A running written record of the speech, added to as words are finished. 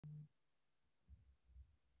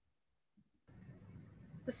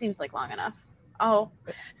this seems like long enough. Oh,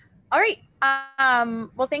 all right.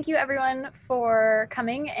 Well, thank you everyone for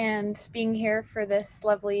coming and being here for this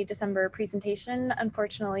lovely December presentation.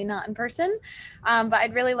 Unfortunately, not in person, but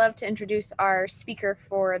I'd really love to introduce our speaker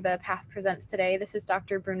for the Path Presents today. This is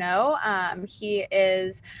Dr. Bruneau. He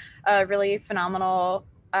is a really phenomenal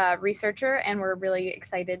researcher, and we're really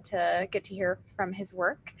excited to get to hear from his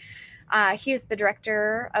work. He is the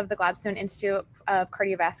director of the Gladstone Institute of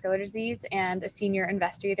Cardiovascular Disease and a senior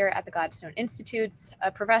investigator at the Gladstone Institutes,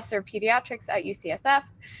 a professor of pediatrics at UCSF.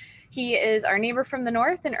 He is our neighbor from the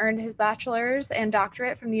north and earned his bachelor's and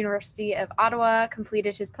doctorate from the University of Ottawa,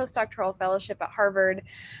 completed his postdoctoral fellowship at Harvard,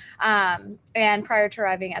 and prior to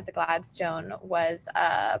arriving at the Gladstone was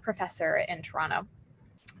a professor in Toronto.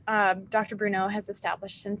 Dr. Bruneau has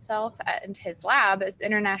established himself and his lab as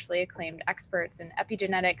internationally acclaimed experts in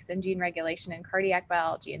epigenetics and gene regulation in cardiac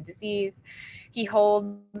biology and disease. He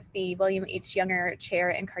holds the William H. Younger Chair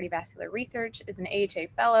in Cardiovascular Research, is an AHA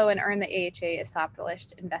Fellow, and earned the AHA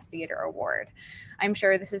Established Investigator Award. I'm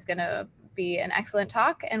sure this is going to be an excellent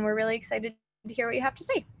talk, and we're really excited to hear what you have to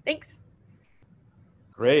say. Thanks.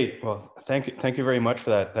 Great. Well, thank you very much for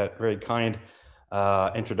that very kind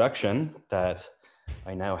introduction that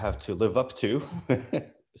I now have to live up to.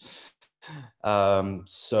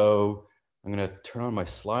 So I'm going to turn on my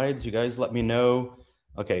slides. You guys let me know.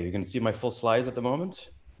 Okay, you can see my full slides at the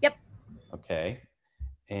moment? Yep. Okay.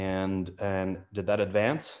 And did that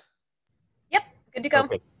advance? Yep, good to go.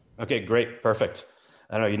 Okay, great, perfect.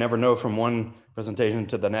 I know, you never know from one presentation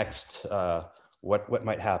to the next what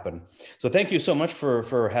might happen. So thank you so much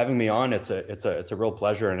for having me on. It's a real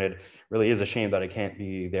pleasure, and it really is a shame that I can't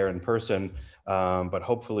be there in person. But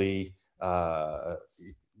hopefully the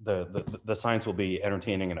science will be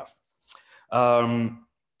entertaining enough.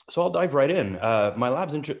 So I'll dive right in. My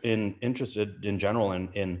lab's interested in general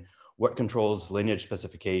in what controls lineage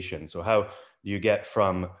specification. So how do you go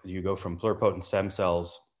from pluripotent stem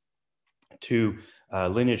cells to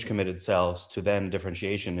lineage committed cells to then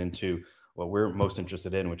differentiation into what we're most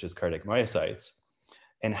interested in, which is cardiac myocytes.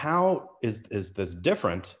 And how is this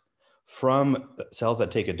different from cells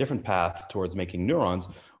that take a different path towards making neurons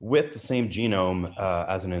with the same genome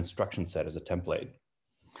as an instruction set, as a template?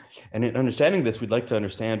 And in understanding this, we'd like to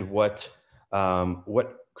understand what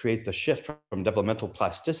creates the shift from developmental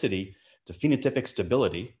plasticity to phenotypic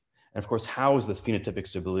stability. And of course, how is this phenotypic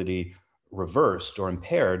stability reversed or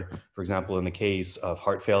impaired, for example, in the case of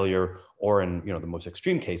heart failure, or in the most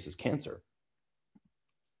extreme cases, cancer?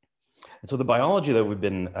 And so the biology that we've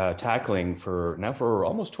been tackling for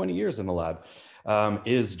almost 20 years in the lab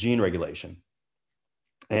is gene regulation.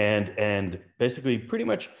 And basically pretty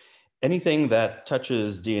much anything that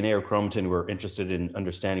touches DNA or chromatin, we're interested in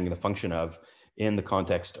understanding the function of in the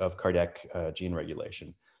context of cardiac gene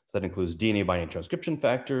regulation. So that includes DNA binding transcription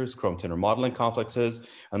factors, chromatin remodeling complexes,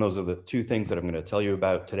 and those are the two things that I'm going to tell you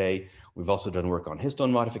about today. We've also done work on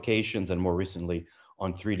histone modifications and more recently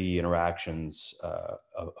on 3D interactions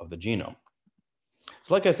of the genome.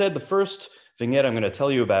 So like I said, the first vignette I'm going to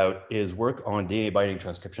tell you about is work on DNA binding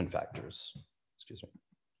transcription factors. Excuse me.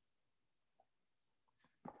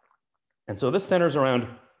 And so this centers around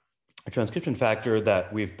a transcription factor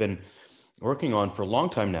that we've been working on for a long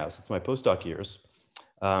time now, since my postdoc years.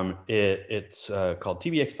 It's called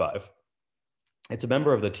TBX5. It's a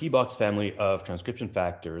member of the T-box family of transcription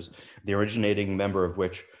factors, the originating member of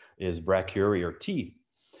which is brachyuria or T.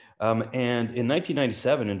 And in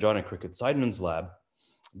 1997, in John and Cricket Seidman's lab,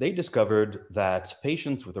 they discovered that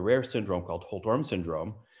patients with a rare syndrome called Holt-Oram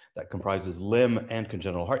syndrome that comprises limb and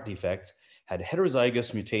congenital heart defects had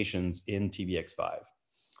heterozygous mutations in TBX5.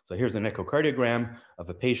 So here's an echocardiogram of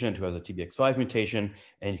a patient who has a TBX5 mutation,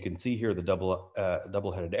 and you can see here the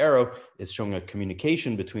double-headed arrow is showing a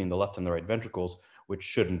communication between the left and the right ventricles, which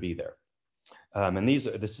shouldn't be there. And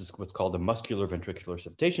this is what's called a muscular ventricular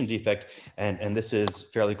septation defect, and this is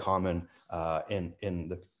fairly common in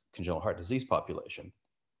the congenital heart disease population.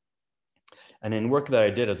 And in work that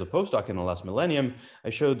I did as a postdoc in the last millennium,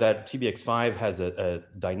 I showed that TBX5 has a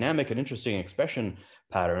dynamic and interesting expression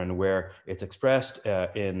pattern where it's expressed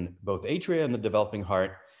in both atria in the developing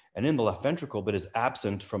heart and in the left ventricle, but is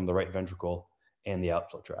absent from the right ventricle and the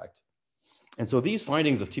outflow tract. And so these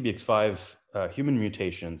findings of TBX5 human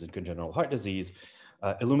mutations in congenital heart disease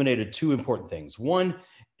illuminated two important things. One,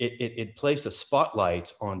 it placed a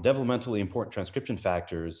spotlight on developmentally important transcription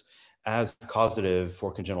factors as causative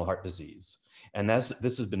for congenital heart disease. And this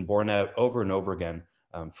has been borne out over and over again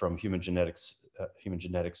from human genetic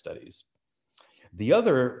studies. The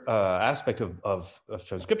other aspect of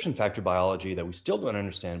transcription factor biology that we still don't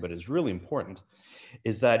understand, but is really important,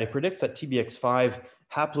 is that it predicts that TBX5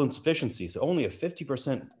 haploinsufficiency, so only a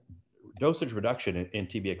 50% dosage reduction in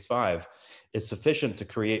TBX5 is sufficient to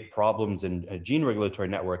create problems in a gene regulatory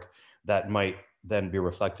network that might then be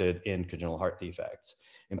reflected in congenital heart defects,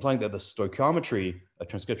 implying that the stoichiometry of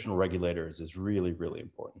transcriptional regulators is really, really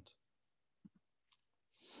important.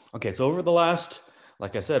 Okay, so over the last,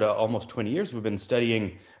 like I said, almost 20 years, we've been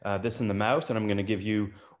studying this in the mouse, and I'm going to give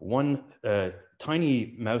you one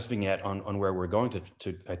tiny mouse vignette on where we're going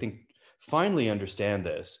to, I think, finally understand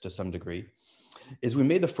this to some degree. Is we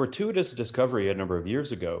made the fortuitous discovery a number of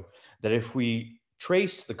years ago that if we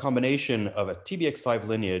traced the combination of a TBX5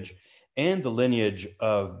 lineage and the lineage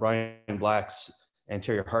of Brian Black's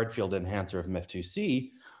anterior hard field enhancer of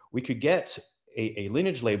MIF2C, we could get a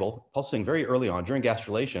lineage label pulsing very early on during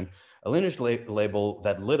gastrulation, a lineage label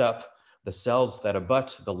that lit up the cells that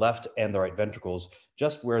abut the left and the right ventricles,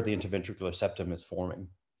 just where the interventricular septum is forming.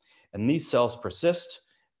 And these cells persist,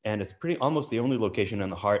 and it's almost the only location in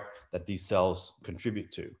the heart that these cells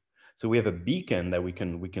contribute to. So we have a beacon that we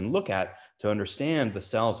can look at to understand the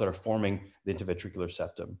cells that are forming the interventricular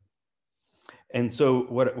septum. And so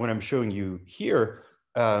what I'm showing you here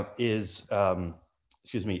is 3D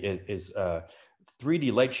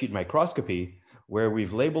light sheet microscopy, where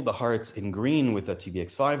we've labeled the hearts in green with the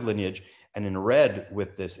TBX5 lineage and in red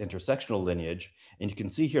with this intersectional lineage. And you can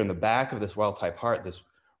see here in the back of this wild type heart, this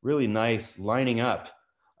really nice lining up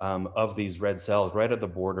of these red cells right at the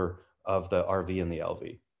border of the RV and the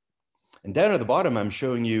LV. And down at the bottom, I'm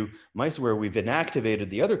showing you mice where we've inactivated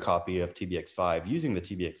the other copy of TBX5 using the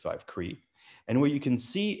TBX5 Cree. And what you can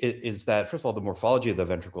see is that, first of all, the morphology of the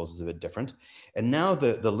ventricles is a bit different. And now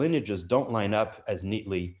the lineages don't line up as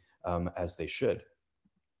neatly as they should.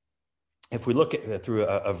 If we look at through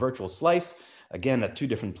a virtual slice, again, at two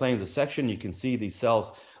different planes of section, you can see these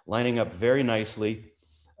cells lining up very nicely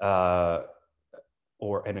and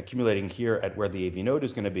accumulating here at where the AV node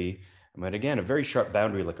is going to be. But again, a very sharp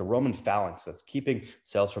boundary, like a Roman phalanx that's keeping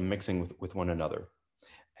cells from mixing with one another.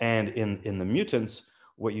 And in the mutants,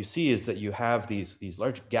 what you see is that you have these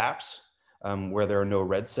large gaps where there are no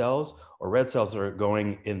red cells, or red cells that are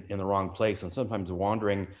going in the wrong place and sometimes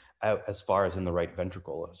wandering out as far as in the right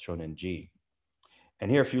ventricle, as shown in G.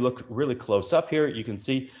 And here, if you look really close up here, you can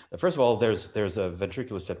see that first of all, there's a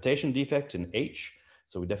ventricular septation defect in H.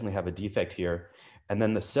 So we definitely have a defect here. And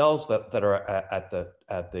then the cells that are at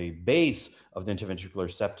the base of the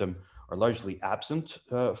interventricular septum are largely absent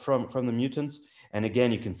from the mutants. And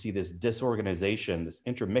again, you can see this disorganization, this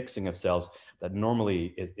intermixing of cells that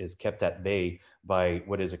normally is kept at bay by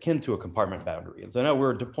what is akin to a compartment boundary. And so now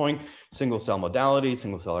we're deploying single cell modality,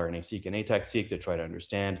 single cell RNA-seq and ATAC-seq to try to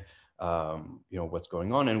understand what's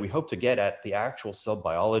going on. And we hope to get at the actual cell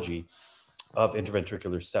biology of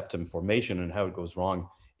interventricular septum formation and how it goes wrong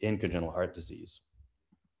in congenital heart disease.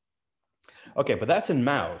 Okay, but that's in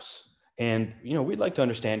mouse. And we'd like to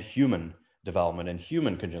understand human development and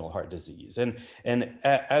human congenital heart disease. And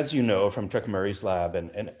as you know from Trek Murray's lab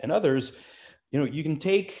and others, you can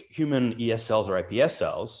take human ES cells or iPS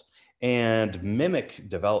cells and mimic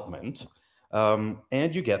development,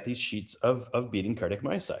 and you get these sheets of beating cardiac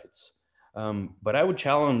myocytes. But I would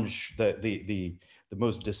challenge the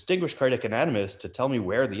most distinguished cardiac anatomist to tell me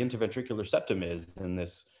where the interventricular septum is in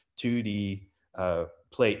this 2D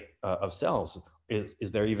plate of cells. Are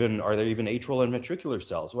there even atrial and ventricular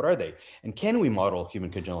cells? What are they? And can we model human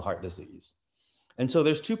congenital heart disease? And so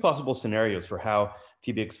there's two possible scenarios for how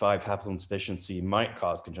TBX5 haploinsufficiency might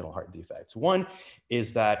cause congenital heart defects. One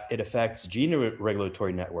is that it affects gene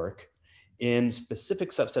regulatory network in specific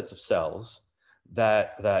subsets of cells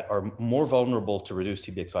that are more vulnerable to reduced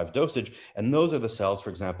TBX5 dosage. And those are the cells, for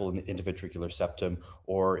example, in the interventricular septum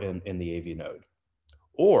or in the AV node.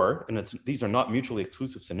 Or, and these are not mutually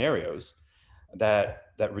exclusive scenarios,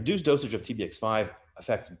 that reduced dosage of TBX5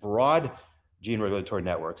 affects broad gene regulatory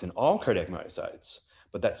networks in all cardiac myocytes,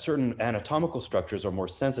 but that certain anatomical structures are more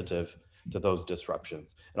sensitive to those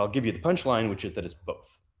disruptions. And I'll give you the punchline, which is that it's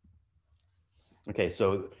both. Okay,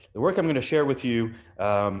 so the work I'm going to share with you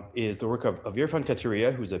is the work of Irfan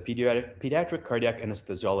Khateria, who's a pediatric cardiac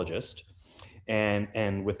anesthesiologist,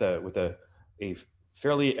 and with a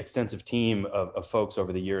fairly extensive team of folks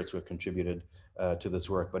over the years who have contributed to this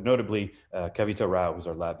work, but notably Kavita Rao, who's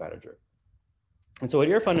our lab manager. And so what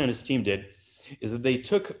Irfan and his team did is that they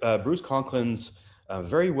took Bruce Conklin's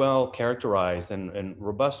very well characterized and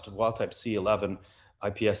robust wild-type C11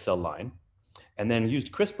 iPS cell line, and then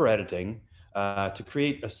used CRISPR editing to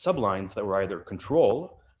create sublines that were either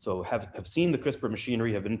control, so have seen the CRISPR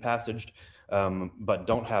machinery, have been passaged, but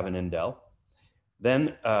don't have an indel.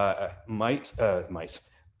 Then iPS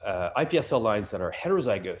cell lines that are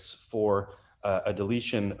heterozygous for a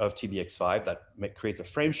deletion of TBX5 that creates a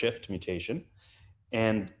frame shift mutation,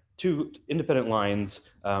 and 2 independent lines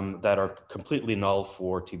that are completely null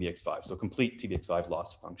for TBX5, so complete TBX5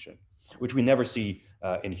 loss of function, which we never see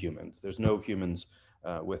in humans. There's no humans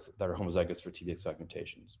that are homozygous for TBX5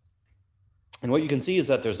 mutations. And what you can see is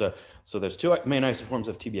that there's 2 main isoforms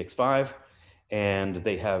of TBX5, and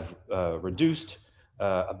they have reduced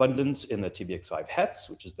abundance in the TBX5 hets,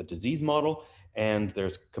 which is the disease model, and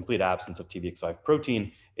there's complete absence of TBX5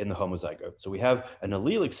 protein in the homozygote. So we have an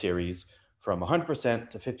allelic series from 100%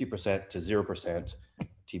 to 50% to 0%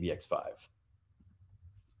 TBX5.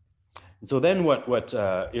 And so then what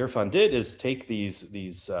Irfan did is take this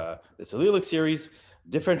allelic series,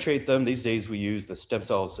 differentiate them. These days we use the Stem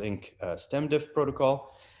Cells Inc. StemDiff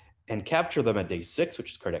protocol, and capture them at day 6,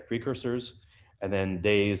 which is cardiac precursors, and then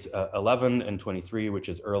days 11 and 23, which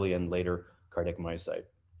is early and later cardiac myocyte.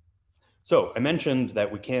 So I mentioned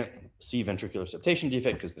that we can't see ventricular septation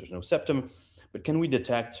defect because there's no septum, but can we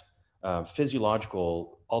detect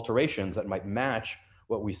physiological alterations that might match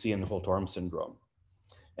what we see in Holt-Oram syndrome?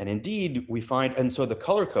 And indeed, we find, and so the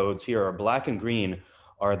color codes here are black and green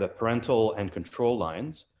are the parental and control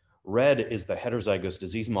lines. Red is the heterozygous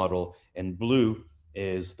disease model, and blue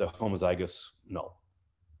is the homozygous null.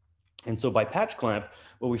 And so by patch clamp,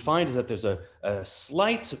 what we find is that there's a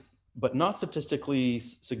slight but not statistically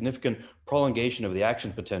significant prolongation of the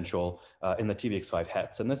action potential in the TBX5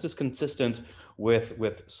 hets. And this is consistent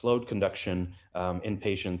with slowed conduction in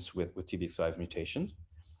patients with TBX5 mutations.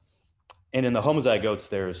 And in the homozygotes,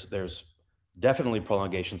 there's definitely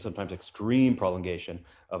prolongation, sometimes extreme prolongation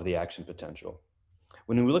of the action potential.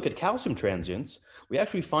 When we look at calcium transients, we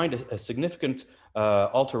actually find a significant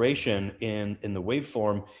alteration in the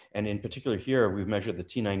waveform. And in particular here, we've measured the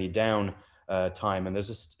T90 down time, and there's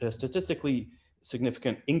a statistically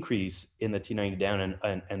significant increase in the T90 down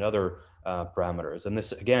and other parameters. And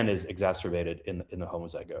this, again, is exacerbated in the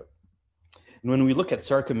homozygote. And when we look at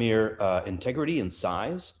sarcomere integrity and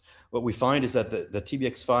size, what we find is that the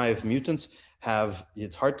TBX5 mutants have,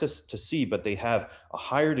 it's hard to see, but they have a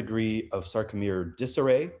higher degree of sarcomere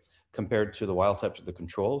disarray compared to the wild types of the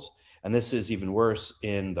controls. And this is even worse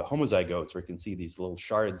in the homozygotes, where you can see these little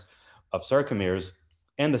shards of sarcomeres,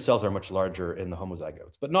 and the cells are much larger in the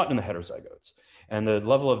homozygotes, but not in the heterozygotes. And the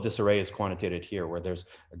level of disarray is quantitated here, where there's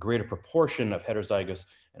a greater proportion of heterozygous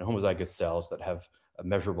and homozygous cells that have a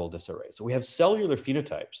measurable disarray. So we have cellular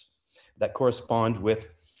phenotypes that correspond with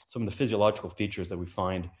some of the physiological features that we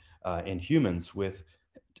find in humans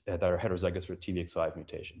that are heterozygous for TBX5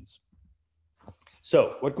 mutations.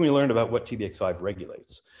 So what can we learn about what TBX5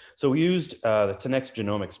 regulates? So we used the 10x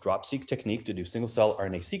Genomics DropSeq technique to do single-cell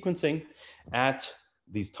RNA sequencing at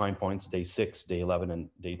these time points, day 6, day 11, and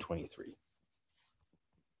day 23.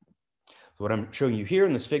 So what I'm showing you here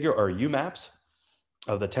in this figure are UMaps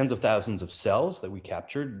of the tens of thousands of cells that we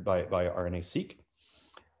captured by RNA-seq.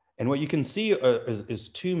 And what you can see is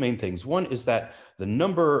 2 main things. One is that the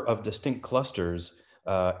number of distinct clusters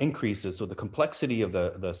increases, so the complexity of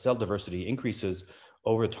the cell diversity increases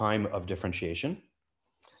over time of differentiation.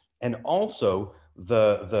 And also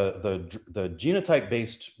the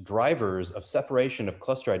genotype-based drivers of separation of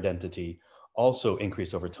cluster identity also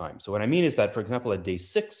increase over time. So what I mean is that, for example, at day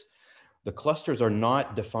 6, the clusters are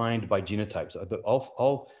not defined by genotypes.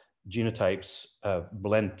 All genotypes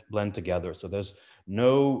blend together. So there's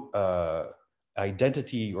no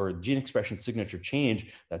identity or gene expression signature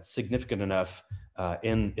change that's significant enough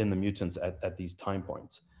in the mutants at these time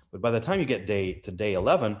points. But by the time you get to day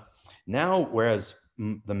 11, now, whereas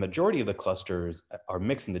the majority of the clusters are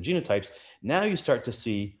mixed in the genotypes, now you start to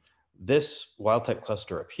see this wild type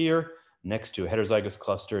cluster appear next to a heterozygous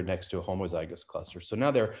cluster, next to a homozygous cluster. So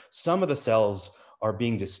now some of the cells are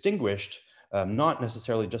being distinguished, not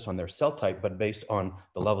necessarily just on their cell type, but based on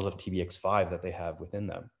the levels of TBX5 that they have within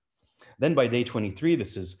them. Then by day 23,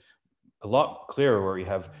 this is a lot clearer, where we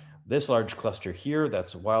have this large cluster here,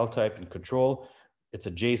 that's wild type and control. It's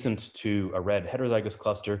adjacent to a red heterozygous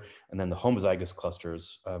cluster, and then the homozygous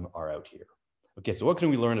clusters are out here. Okay, so what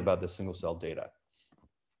can we learn about this single cell data?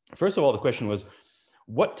 First of all, the question was,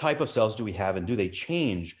 what type of cells do we have, and do they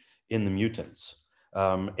change in the mutants?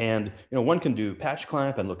 And one can do patch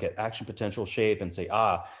clamp and look at action potential shape and say,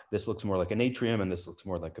 this looks more like an atrium and this looks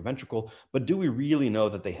more like a ventricle, but do we really know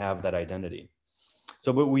that they have that identity?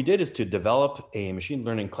 So what we did is to develop a machine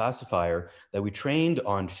learning classifier that we trained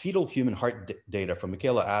on fetal human heart data from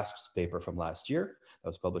Michaela Asp's paper from last year that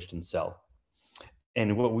was published in Cell.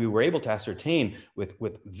 And what we were able to ascertain with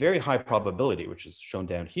very high probability, which is shown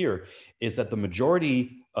down here, is that the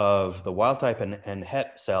majority of the wild type and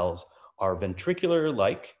het cells are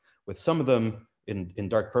ventricular-like, with some of them in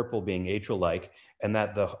dark purple being atrial-like, and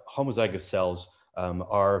that the homozygous cells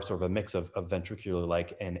are sort of a mix of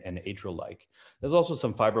ventricular-like and atrial-like. There's also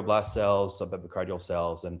some fibroblast cells, some epicardial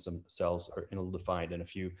cells, and some cells are ill-defined, and a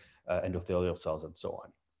few endothelial cells, and so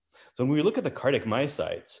on. So when we look at the cardiac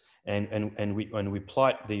myocytes and we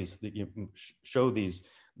plot these, show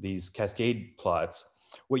these cascade plots,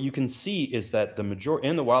 what you can see is that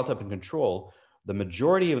in the wild type and control, the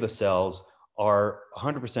majority of the cells are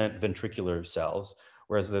 100% ventricular cells,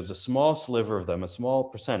 whereas there's a small sliver of them, a small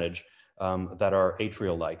percentage, that are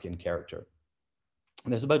atrial-like in character.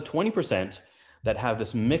 And there's about 20% that have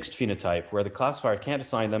this mixed phenotype where the classifier can't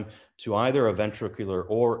assign them to either a ventricular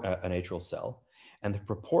or an atrial cell. And the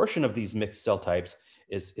proportion of these mixed cell types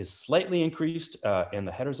is slightly increased in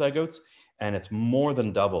the heterozygotes, and it's more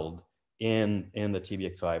than doubled in the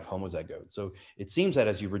TBX5 homozygote. So it seems that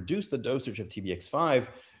as you reduce the dosage of TBX5,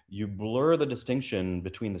 you blur the distinction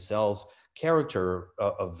between the cell's character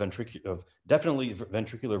of definitely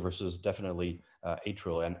ventricular versus definitely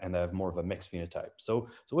atrial, and they have more of a mixed phenotype. So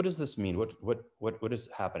what does this mean? What is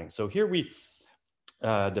happening? So here we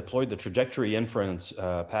deployed the trajectory inference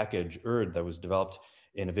package ERD that was developed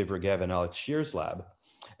in Aviv Regev and Alex Shear's lab,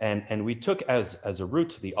 and we took as a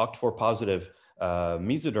root the OCT4 positive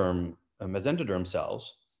mesendoderm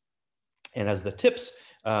cells, and as the tips,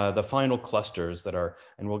 the final clusters that are,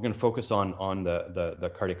 and we're going to focus on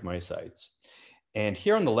the cardiac myocytes. And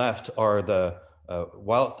here on the left are the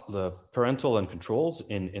parental and controls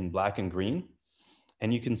in black and green.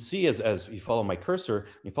 And you can see as you follow my cursor,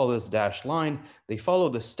 you follow this dashed line, they follow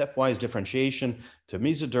the stepwise differentiation to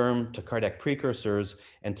mesoderm, to cardiac precursors,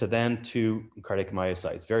 and to cardiac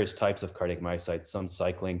myocytes, various types of cardiac myocytes, some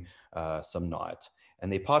cycling, some not.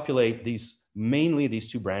 And they populate mainly these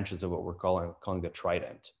two branches of what we're calling the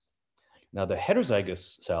trident. Now the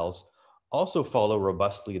heterozygous cells also follow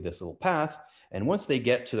robustly this little path, and once they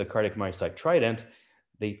get to the cardiac myocyte trident,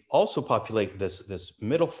 they also populate this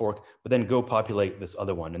middle fork, but then go populate this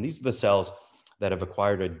other one. And these are the cells that have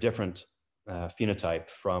acquired a different phenotype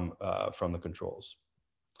from the controls.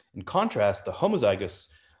 In contrast, the homozygous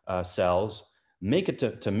cells make it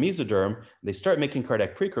to mesoderm, they start making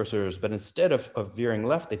cardiac precursors, but instead of veering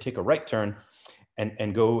left, they take a right turn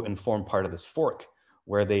and go and form part of this fork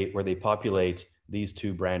where they populate these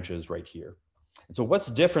two branches right here. And so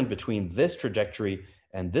what's different between this trajectory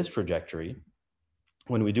and this trajectory?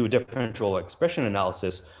 When we do a differential expression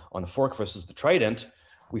analysis on the fork versus the trident,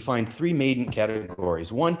 we find three main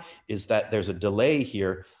categories. One is that there's a delay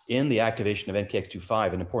here in the activation of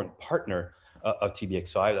NKX2.5, an important partner of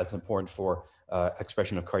TBX5 that's important for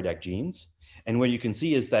expression of cardiac genes. And what you can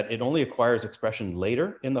see is that it only acquires expression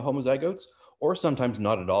later in the homozygotes, or sometimes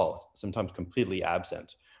not at all, sometimes completely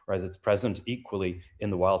absent, whereas it's present equally in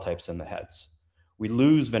the wild types and the hets. We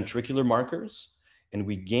lose ventricular markers, and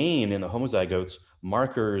we gain in the homozygotes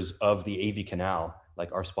markers of the AV canal,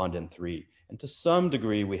 like R-spondin3. And to some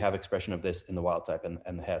degree, we have expression of this in the wild type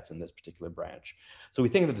and the hets in this particular branch. So we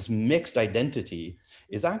think that this mixed identity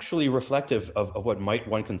is actually reflective of what might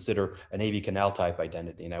one consider an AV canal type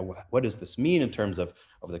identity. Now, what does this mean in terms of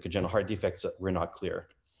the congenital heart defects? We're not clear.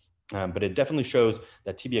 But it definitely shows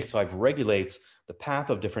that TBX5 regulates the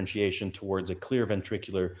path of differentiation towards a clear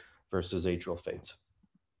ventricular versus atrial fate.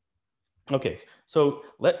 Okay, so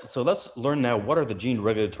let's learn now what are the gene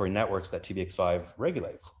regulatory networks that TBX5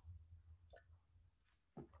 regulates.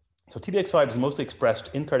 So TBX5 is mostly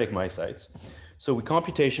expressed in cardiac myocytes. So we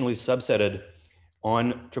computationally subsetted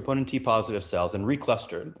on troponin T positive cells and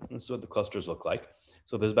reclustered. This is what the clusters look like.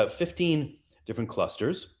 So there's about 15 different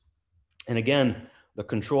clusters. And again, the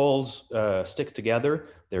controls stick together.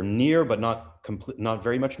 They're near, but not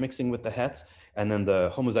very much mixing with the hets. And then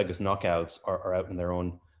the homozygous knockouts are out in their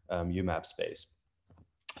own UMAP space.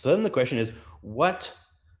 So then the question is, what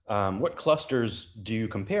clusters do you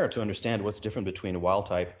compare to understand what's different between a wild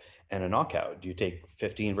type and a knockout? Do you take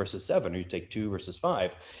 15 versus 7, or you take 2 versus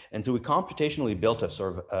 5? And so we computationally built a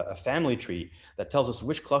sort of a family tree that tells us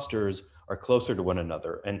which clusters are closer to one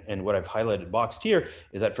another. And what I've highlighted boxed here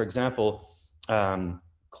is that, for example,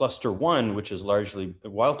 cluster 1, which is largely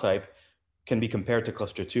wild type, can be compared to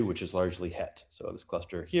cluster 2, which is largely het. So this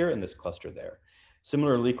cluster here and this cluster there.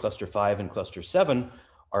 Similarly, cluster 5 and cluster 7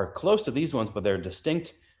 are close to these ones, but they're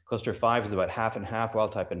distinct. Cluster 5 is about half and half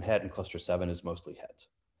wild type and het, and cluster 7 is mostly het.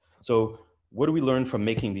 So what do we learn from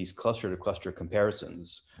making these cluster to cluster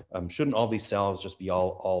comparisons? Shouldn't all these cells just be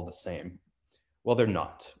all the same? Well, they're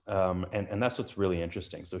not. And that's what's really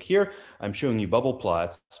interesting. So here I'm showing you bubble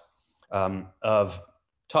plots of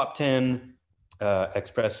top 10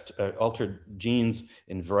 expressed altered genes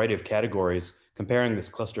in a variety of categories, comparing this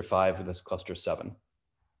cluster 5 with this cluster 7.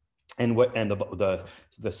 And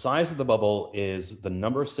the size of the bubble is the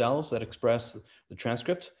number of cells that express the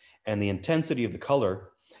transcript, and the intensity of the color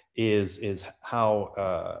is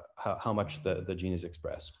how much the gene is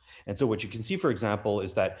expressed. And so what you can see, for example,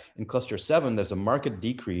 is that in cluster 7, there's a marked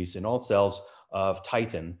decrease in all cells of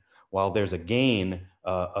titin, while there's a gain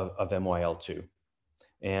of MYL2.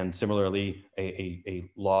 And similarly, a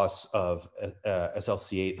loss of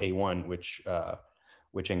SLC8A1,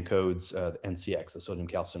 which encodes NCX, the sodium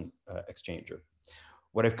calcium exchanger.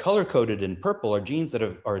 What I've color coded in purple are genes that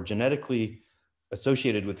are genetically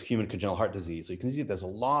associated with human congenital heart disease. So you can see there's a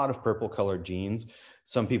lot of purple colored genes.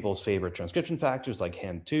 Some people's favorite transcription factors like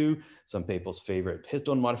HAM2, some people's favorite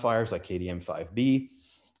histone modifiers like KDM5B,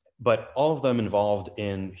 but all of them involved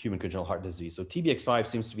in human congenital heart disease. So TBX5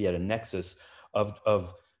 seems to be at a nexus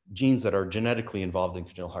of genes that are genetically involved in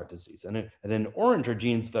congenital heart disease. And in orange are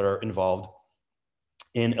genes that are involved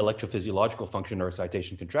in electrophysiological function or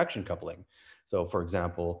excitation contraction coupling. So for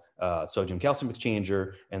example, sodium calcium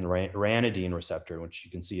exchanger and the ryanodine receptor, which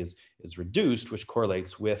you can see is reduced, which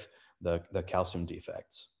correlates with the calcium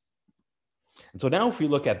defects. And so now if we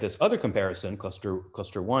look at this other comparison,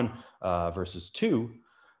 cluster 1 versus 2,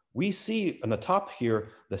 we see on the top here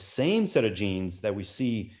the same set of genes that we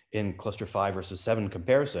see in cluster 5 versus 7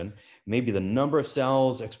 comparison. Maybe the number of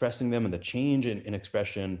cells expressing them and the change in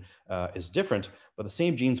expression is different, but the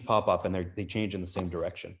same genes pop up and they change in the same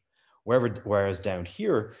direction. Whereas down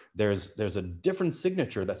here, there's a different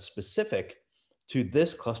signature that's specific to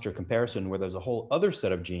this cluster comparison, where there's a whole other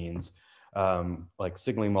set of genes like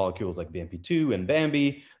signaling molecules like BMP2 and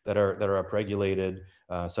BAMBI that are upregulated,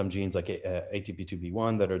 some genes like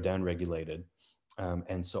ATP2B1 that are downregulated,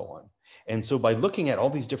 and so on. And so by looking at all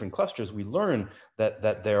these different clusters, we learn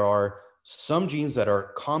that there are some genes that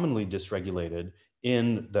are commonly dysregulated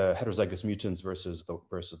in the heterozygous mutants versus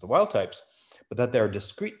the wild types, but that there are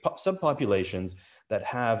discrete subpopulations that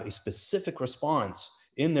have a specific response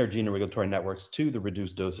in their gene regulatory networks to the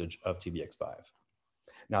reduced dosage of TBX5.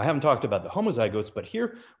 Now, I haven't talked about the homozygotes, but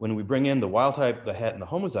here, when we bring in the wild type, the het, and the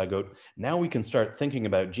homozygote, now we can start thinking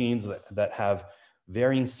about genes that have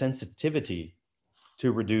varying sensitivity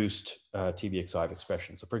to reduced TBX5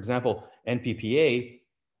 expression. So for example, NPPA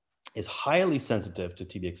is highly sensitive to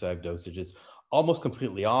TBX5 dosages, almost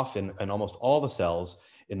completely off in almost all the cells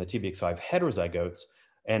in the TBX5 heterozygotes,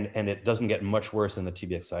 and it doesn't get much worse in the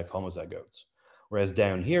TBX5 homozygotes. Whereas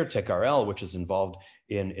down here, TECRL, which is involved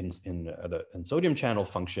in sodium channel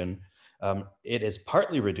function, it is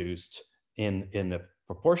partly reduced in a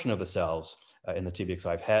proportion of the cells in the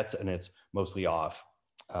TBX5 hets, and it's mostly off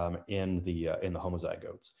in the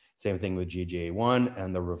homozygotes. Same thing with GGA1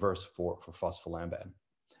 and the reverse for phospholamban.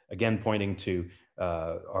 Again, pointing to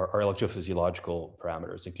our electrophysiological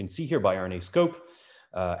parameters. You can see here by RNA scope,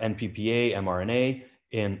 NPPA, mRNA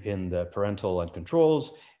in the parental and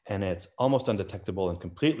controls, and it's almost undetectable and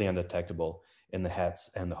completely undetectable in the hets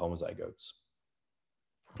and the homozygotes.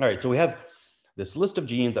 All right, so we have this list of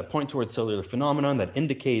genes that point towards cellular phenomenon that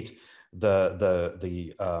indicate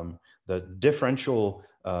the differential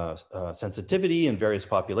sensitivity in various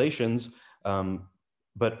populations.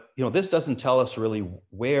 But this doesn't tell us really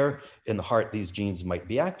where in the heart these genes might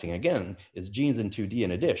be acting. Again, it's genes in 2D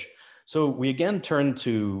in a dish. So we again turn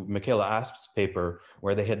to Michaela Asp's paper,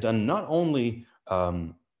 where they had done not only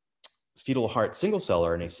fetal heart single cell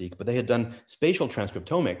RNA-seq, but they had done spatial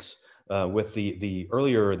transcriptomics with the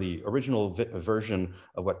original version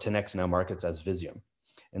of what 10x now markets as Visium.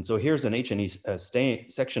 And so here's an H&E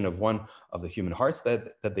section of one of the human hearts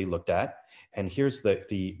that they looked at. And here's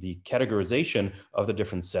the categorization of the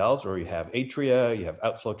different cells, where you have atria, you have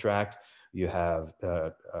outflow tract, you have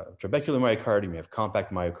trabecular myocardium, you have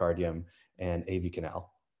compact myocardium, and AV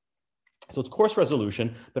canal. So it's coarse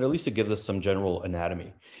resolution, but at least it gives us some general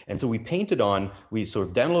anatomy. And so we sort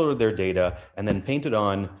of downloaded their data and then painted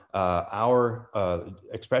on our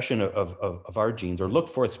expression of our genes, or looked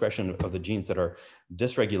for expression of the genes that are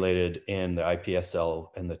dysregulated in the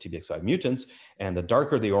iPSL and the TBX5 mutants. And the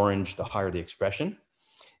darker the orange, the higher the expression.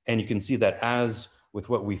 And you can see that as with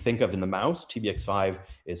what we think of in the mouse, TBX5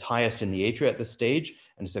 is highest in the atria at this stage,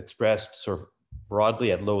 and it's expressed sort of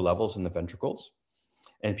broadly at low levels in the ventricles.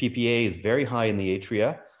 And PPA is very high in the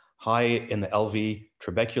atria, high in the LV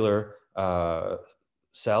trabecular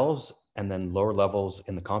cells, and then lower levels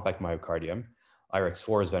in the compact myocardium.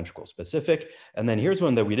 IRX4 is ventricle specific. And then here's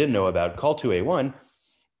one that we didn't know about, COL2A1,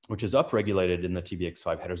 which is upregulated in the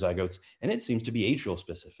TBX5 heterozygotes, and it seems to be atrial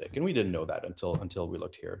specific. And we didn't know that until we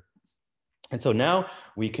looked here. And so now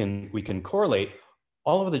we can correlate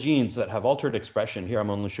all of the genes that have altered expression. Here I'm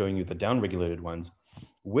only showing you the downregulated ones,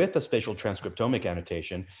 with a spatial transcriptomic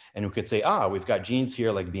annotation. And we could say, we've got genes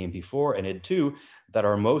here like BMP4 and ID2 that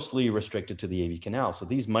are mostly restricted to the AV canal. So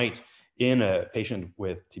these might, in a patient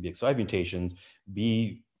with TBX5 mutations,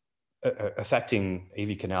 be affecting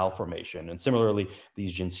AV canal formation. And similarly,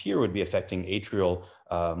 these genes here would be affecting atrial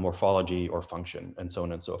morphology or function, and so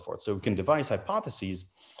on and so forth. So we can devise hypotheses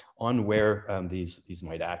on where these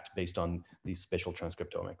might act based on these spatial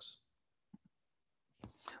transcriptomics.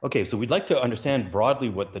 Okay, so we'd like to understand broadly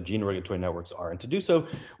what the gene regulatory networks are. And to do so,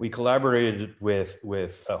 we collaborated with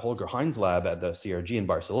Holger Hein's lab at the CRG in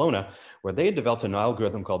Barcelona, where they had developed an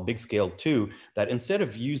algorithm called Big Scale 2 that, instead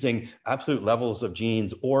of using absolute levels of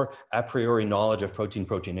genes or a priori knowledge of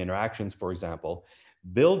protein-protein interactions, for example,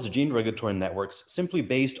 builds gene regulatory networks simply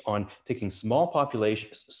based on taking small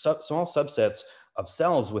populations, small subsets of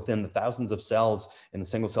cells within the thousands of cells in the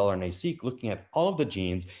single cell RNA-seq, looking at all of the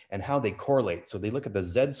genes and how they correlate. So they look at the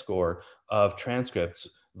Z-score of transcripts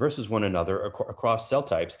versus one another across cell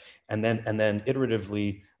types, and then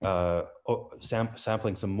iteratively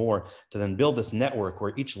sampling some more to then build this network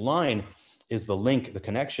where each line is the link, the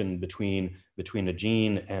connection between a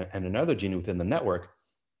gene and another gene within the network.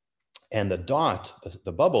 And the dot,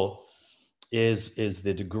 the bubble, is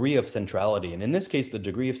the degree of centrality. And in this case, the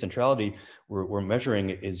degree of centrality we're measuring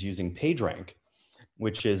is using PageRank,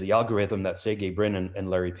 which is the algorithm that Sergey Brin and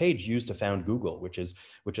Larry Page used to found Google, which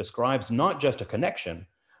ascribes not just a connection,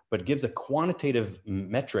 but gives a quantitative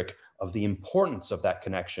metric of the importance of that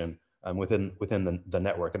connection within the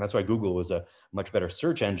network. And that's why Google was a much better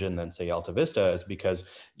search engine than, say, AltaVista, is because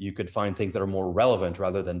you could find things that are more relevant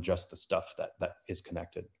rather than just the stuff that is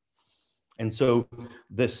connected. And so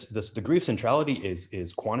this degree of centrality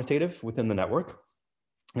is quantitative within the network.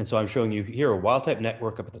 And so I'm showing you here a wild type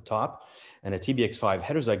network up at the top and a TBX5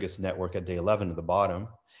 heterozygous network at day 11 at the bottom.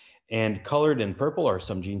 And colored in purple are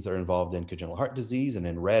some genes that are involved in congenital heart disease, and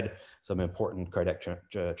in red, some important cardiac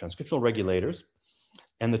transcriptional regulators.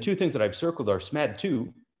 And the two things that I've circled are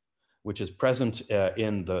SMAD2, which is present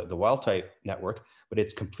in the wild type network, but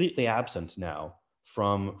it's completely absent now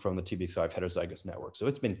from the TBX5 heterozygous network. So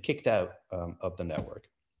it's been kicked out of the network.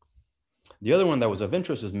 The other one that was of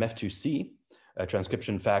interest is MEF2C, a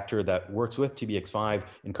transcription factor that works with TBX5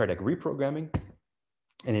 in cardiac reprogramming,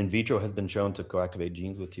 and in vitro has been shown to coactivate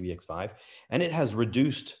genes with TBX5, and it has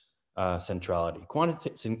reduced centrality,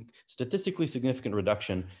 statistically significant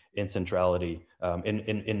reduction in centrality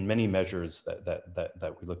in many measures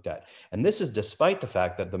that we looked at. And this is despite the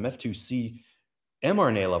fact that the MEF2C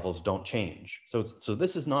mRNA levels don't change. So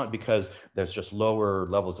this is not because there's just lower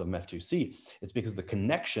levels of MEF2C. It's because the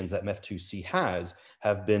connections that MEF2C has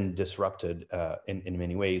have been disrupted in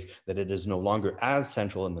many ways, that it is no longer as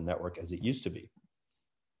central in the network as it used to be.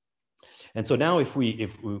 And so now if we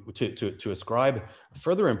to ascribe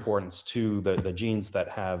further importance to the genes that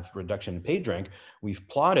have reduction in PageRank, we've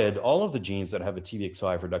plotted all of the genes that have a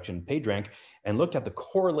TBX5 reduction in PageRank and looked at the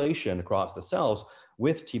correlation across the cells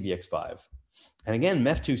with TBX5. And again,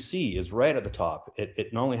 MEF2C is right at the top.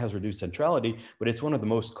 It not only has reduced centrality, but it's one of the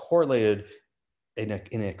most correlated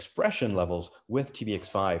in expression levels with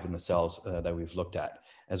TBX5 in the cells that we've looked at,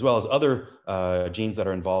 as well as other genes that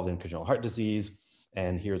are involved in congenital heart disease.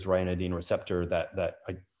 And here's ryanodine receptor that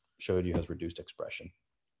I showed you has reduced expression.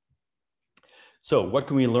 So what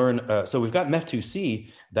can we learn? So we've got MEF2C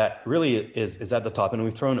that really is at the top, and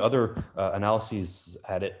we've thrown other analyses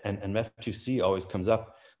at it, and MEF2C always comes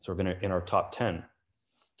up sort of in our top 10.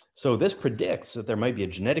 So this predicts that there might be a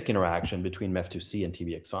genetic interaction between MEF2C and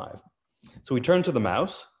TBX5. So we turned to the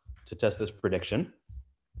mouse to test this prediction,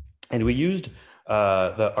 and we used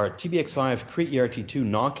our TBX5 CRE-ERT2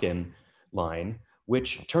 knock-in line,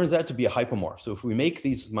 which turns out to be a hypomorph. So if we make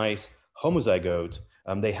these mice homozygotes,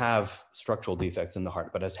 they have structural defects in the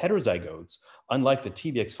heart, but as heterozygotes, unlike the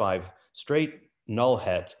TBX5 straight null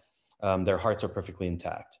het, their hearts are perfectly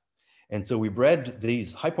intact. And so we bred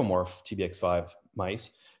these hypomorph TBX5 mice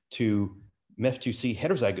to MEF2C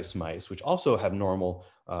heterozygous mice, which also have normal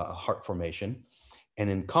heart formation. And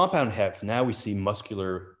in compound hets, now we see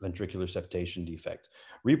muscular ventricular septation defects,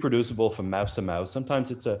 reproducible from mouse to mouse.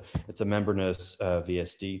 Sometimes it's a membranous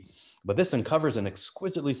VSD, but this uncovers an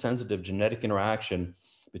exquisitely sensitive genetic interaction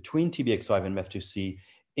between TBX5 and MEF2C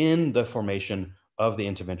in the formation of the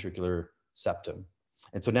interventricular septum.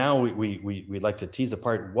 And so now we'd like to tease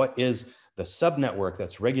apart what is the subnetwork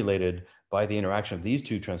that's regulated by the interaction of these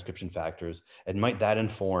two transcription factors, and might that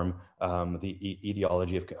inform the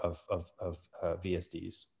etiology of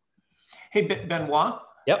VSDs? Hey, Benoit.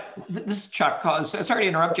 Yep. This is Chuck. Sorry to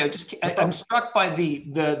interrupt you. I'm struck by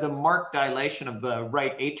the marked dilation of the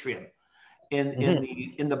right atrium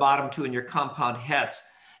in the bottom two in your compound hets.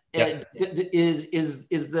 Yeah. Is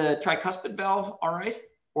the tricuspid valve all right?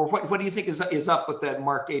 Or what do you think is up with that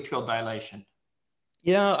marked atrial dilation?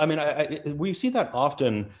 Yeah, I mean, we see that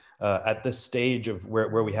often at this stage of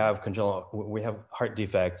where we have we have heart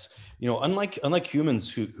defects. You know, unlike humans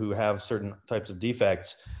who have certain types of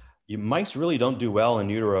defects, mice really don't do well in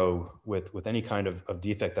utero with any kind of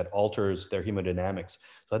defect that alters their hemodynamics.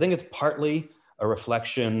 So I think it's partly a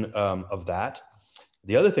reflection of that.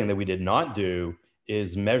 The other thing that we did not do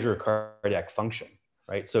is measure cardiac function,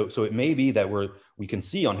 right? So it may be that we can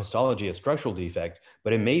see on histology a structural defect,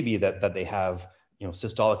 but it may be that they have, you know,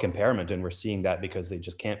 systolic impairment, and we're seeing that because they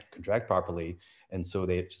just can't contract properly, and so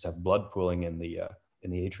they just have blood pooling in the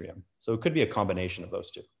atrium. So it could be a combination of those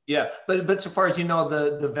two. Yeah, but so far as you know,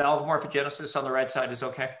 the valve morphogenesis on the right side is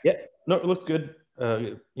okay. Yeah, no, it looks good.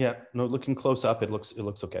 Yeah, no, looking close up, it looks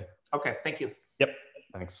okay. Okay, thank you. Yep,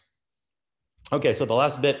 thanks. Okay, so the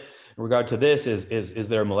last bit in regard to this is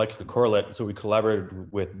there a molecular correlate? So we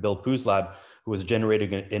collaborated with Bill Poo's lab, who was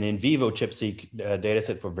generating an in vivo ChIP-seq data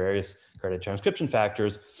set for various cardiac transcription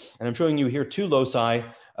factors. And I'm showing you here two loci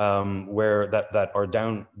where that are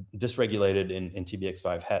down dysregulated in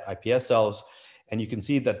TBX5 het iPS cells. And you can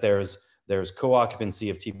see that there's co-occupancy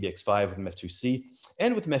of TBX5 with MEF2C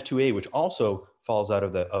and with MEF2A, which also falls out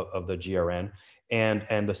of the GRN.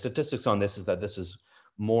 And the statistics on this is that this is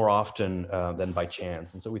more often than by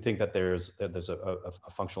chance. And so we think that there's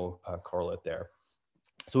a functional correlate there.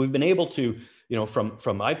 So we've been able to, you know, from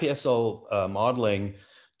iPS cell modeling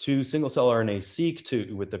to single cell RNA-seq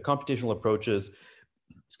to, with the computational approaches,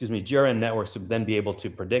 GRN networks, to then be able to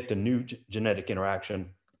predict a new genetic interaction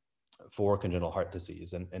for congenital heart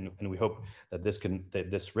disease. And we hope that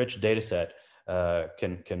this rich data set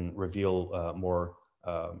can reveal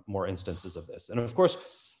more instances of this. And of course,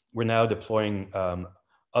 we're now deploying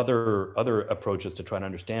other approaches to try and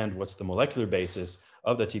understand what's the molecular basis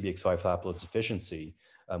of the TBX5 haploinsufficiency.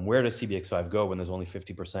 Where does TBX5 go when there's only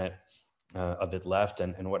 50% of it left,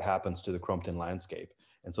 and what happens to the chromatin landscape?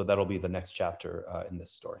 And so that'll be the next chapter in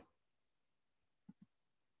this story.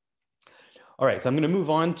 All right, so I'm going to move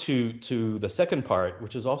on to the second part,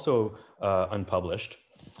 which is also unpublished,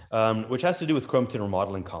 which has to do with chromatin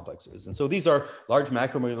remodeling complexes. And so these are large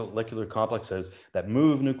macromolecular complexes that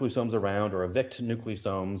move nucleosomes around or evict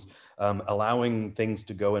nucleosomes, allowing things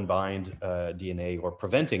to go and bind DNA, or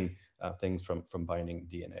preventing things from binding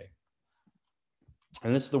DNA.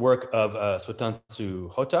 And this is the work of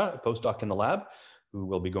Swetansu Hota, a postdoc in the lab, who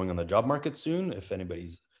will be going on the job market soon if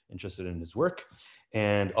anybody's interested in his work,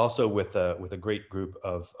 and also with a great group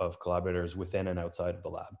of collaborators within and outside of the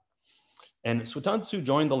lab. And Swetansu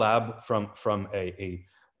joined the lab from a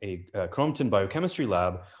chromatin biochemistry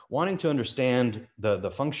lab, wanting to understand the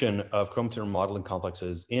function of chromatin remodeling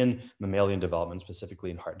complexes in mammalian development, specifically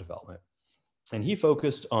in heart development. And he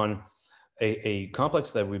focused on a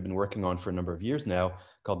complex that we've been working on for a number of years now,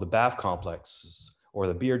 called the BAF complexes, or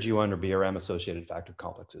the BRG1 or BRM associated factor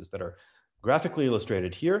complexes, that are graphically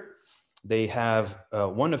illustrated here. They have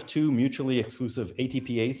one of two mutually exclusive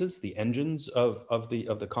ATPases, the engines of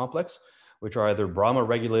the complex, which are either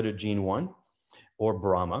Brahma-regulated gene 1 or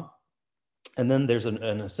Brahma. And then there's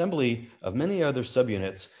an assembly of many other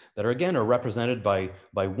subunits that are represented by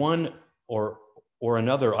one or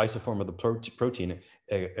another isoform of the protein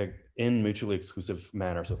in mutually exclusive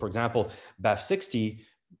manner. So for example, BAF60,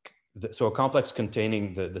 so a complex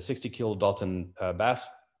containing the 60 kilodalton BAF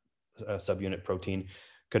subunit protein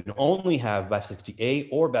can only have BAF60A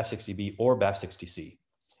or BAF60B or BAF60C.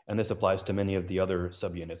 And this applies to many of the other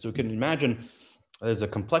subunits. So you can imagine there's a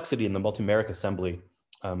complexity in the multimeric assembly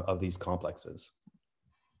of these complexes.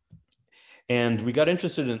 And we got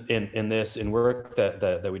interested in this in work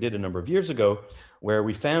that we did a number of years ago, where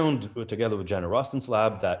we found, together with Janet Roston's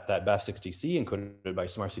lab, that BAF60C, encoded by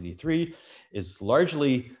SMARCD3, is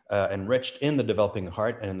largely enriched in the developing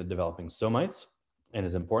heart and in the developing somites, and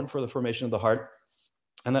is important for the formation of the heart.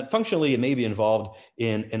 And that functionally it may be involved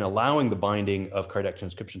in allowing the binding of cardiac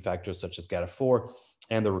transcription factors such as GATA4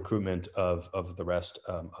 and the recruitment of the rest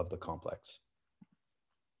of the complex.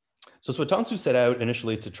 So Swetansu set out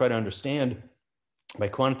initially to try to understand by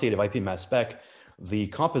quantitative IP mass spec the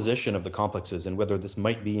composition of the complexes and whether this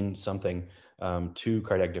might mean something to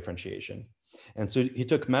cardiac differentiation. And so he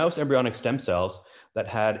took mouse embryonic stem cells that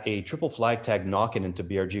had a triple flag tag knock-in into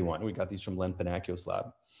BRG1. We got these from Len Panacchio's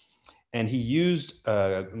lab. And he used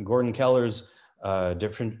Gordon Keller's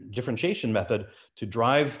differentiation method to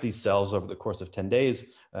drive these cells over the course of 10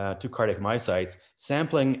 days to cardiac myocytes,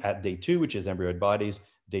 sampling at day 2, which is embryoid bodies,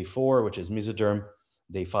 day 4, which is mesoderm,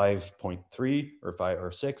 day 5.3 or 5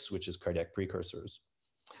 or 6, which is cardiac precursors.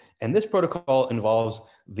 And this protocol involves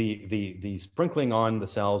the sprinkling on the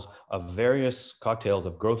cells of various cocktails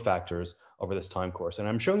of growth factors over this time course. And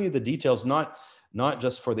I'm showing you the details, not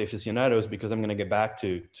just for the aficionados, because I'm going to get back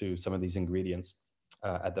to some of these ingredients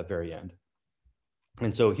at the very end.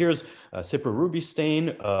 And so here's a Cipro-Ruby stain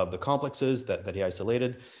of the complexes that he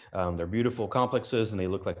isolated. They're beautiful complexes, and they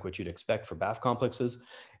look like what you'd expect for BAF complexes.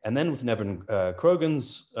 And then with Nevin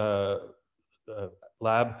Krogan's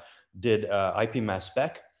lab, did IP mass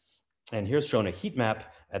spec. And here's shown a heat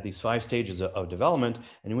map at these 5 stages of development.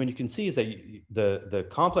 And what you can see is that the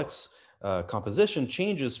complex composition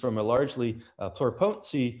changes from a largely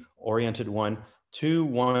pluripotency-oriented one to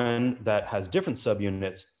one that has different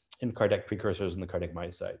subunits in the cardiac precursors and the cardiac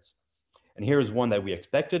myocytes. And here's one that we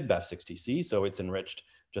expected, BAF60C, so it's enriched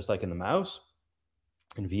just like in the mouse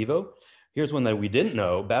in vivo. Here's one that we didn't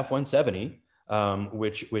know, BAF170,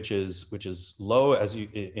 which is low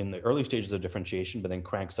in the early stages of differentiation, but then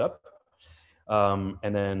cranks up.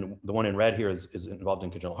 And then the one in red here is involved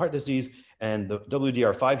in congenital heart disease. And the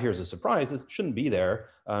WDR5 here is a surprise. It shouldn't be there.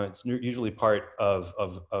 It's usually part of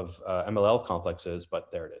MLL complexes,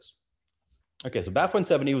 but there it is. Okay, so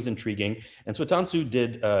BAF170 was intriguing. And Swatansu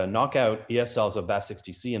did knock out ES cells of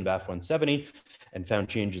BAF60C and BAF170 and found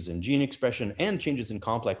changes in gene expression and changes in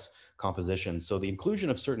complex composition. So the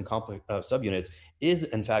inclusion of certain subunits is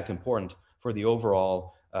in fact important for the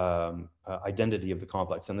overall identity of the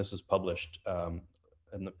complex. And this was published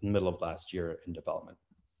in the middle of last year in development.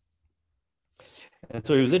 And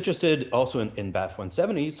so he was interested also in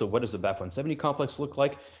BAF170. So what does the BAF170 complex look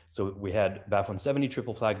like? So we had BAF170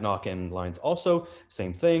 triple flag knock-in lines also,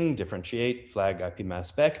 same thing, differentiate, flag IP mass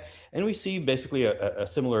spec. And we see basically a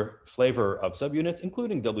similar flavor of subunits,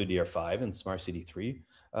 including WDR5 and SMARCD3,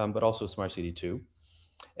 but also SMARCD2.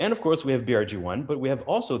 And of course we have BRG1, but we have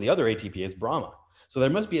also the other ATPase, Brahma. So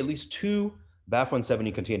there must be at least 2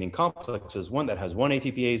 BAF170 containing complexes, one that has one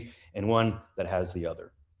ATPase and one that has the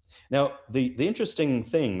other. Now, the interesting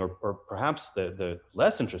thing, or perhaps the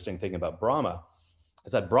less interesting thing about Brahma,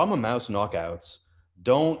 is that Brahma mouse knockouts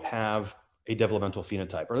don't have a developmental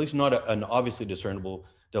phenotype, or at least not an obviously discernible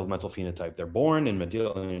developmental phenotype. They're born in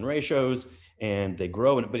Mendelian ratios, and they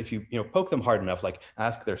grow. But if you poke them hard enough, like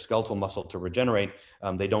ask their skeletal muscle to regenerate,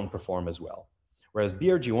 they don't perform as well. Whereas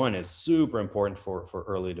BRG1 is super important for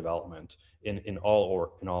early development in all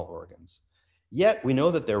organs. Yet we know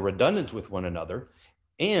that they're redundant with one another.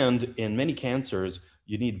 And in many cancers,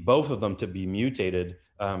 you need both of them to be mutated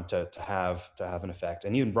to have an effect.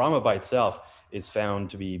 And even Brahma by itself is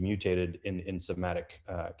found to be mutated in somatic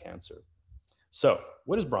cancer. So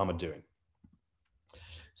what is Brahma doing?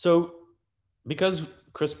 So because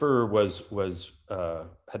CRISPR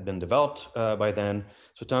had been developed by then,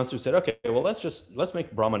 so Tansu said, okay, well, let's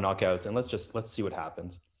make Brahma knockouts and let's see what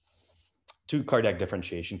happens. To cardiac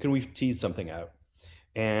differentiation, can we tease something out?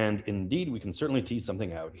 And indeed, we can certainly tease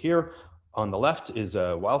something out. Here on the left is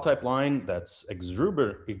a wild type line that's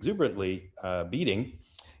exuberantly beating.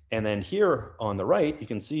 And then here on the right, you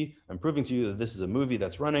can see, I'm proving to you that this is a movie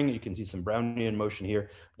that's running. You can see some Brownian motion here.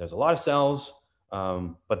 There's a lot of cells,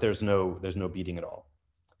 but there's no beating at all.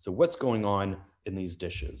 So what's going on in these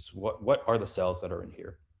dishes? What are the cells that are in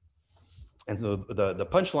here? And so the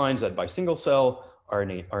punchline is that by single cell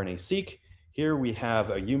RNA-seq, here we have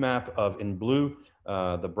a UMAP of, in blue,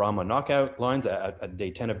 the Brahma knockout lines at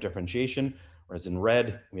day 10 of differentiation, whereas in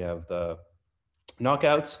red, we have the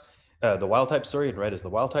knockouts, the wild types, sorry, in red is the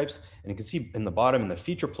wild types. And you can see in the bottom in the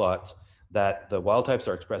feature plot that the wild types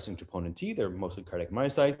are expressing troponin T, they're mostly cardiac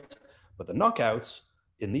myocytes, but the knockouts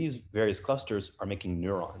in these various clusters are making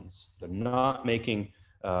neurons. They're not making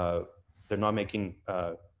cardiac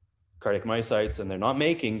myocytes, and they're not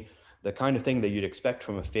making the kind of thing that you'd expect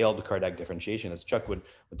from a failed cardiac differentiation. As Chuck would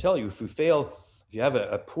tell you, if you have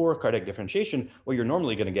a poor cardiac differentiation, what you're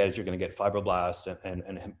normally going to get is you're going to get fibroblast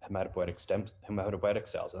and hematopoietic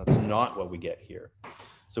cells. And that's not what we get here.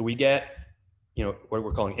 So we get, what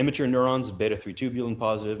we're calling immature neurons, beta-3 tubulin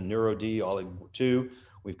positive, neuro-D, olig-2.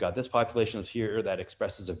 We've got this population here that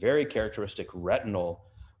expresses a very characteristic retinal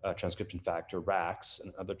transcription factor, RAX,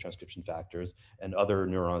 and other transcription factors, and other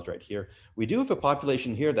neurons right here. We do have a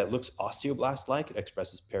population here that looks osteoblast-like. It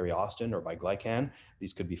expresses periostin or biglycan.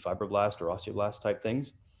 These could be fibroblast or osteoblast type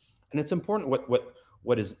things. And it's important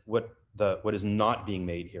what is not being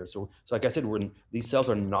made here. So like I said, these cells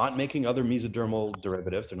are not making other mesodermal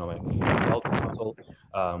derivatives. They're not making skeletal muscle.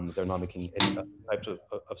 They're not making any types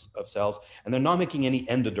of cells, and they're not making any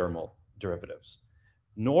endodermal derivatives,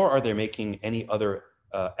 nor are they making any other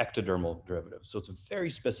ectodermal derivatives. So it's a very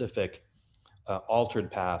specific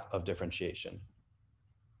altered path of differentiation.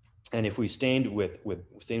 And if we stained with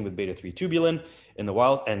beta-3 tubulin in the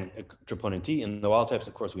wild and troponin T in the wild types,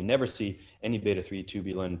 of course, we never see any beta-3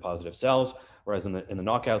 tubulin positive cells. Whereas in the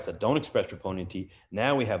knockouts that don't express troponin T,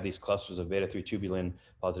 now we have these clusters of beta-3 tubulin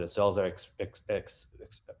positive cells that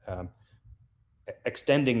are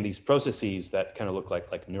extending these processes that kind of look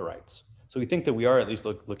like neurites. So we think that we are at least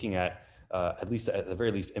looking at the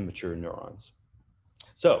very least immature neurons.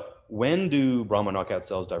 So when do Brahma knockout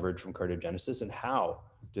cells diverge from cardiogenesis, and how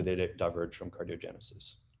do they diverge from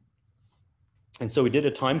cardiogenesis? And so we did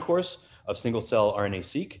a time course of single cell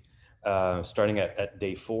RNA-seq, starting at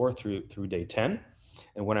day 4 through day 10.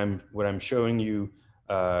 And what I'm showing you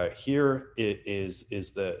here is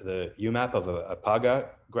the UMAP of a PAGA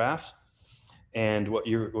graph. And what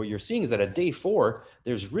you're seeing is that at day 4,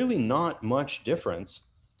 there's really not much difference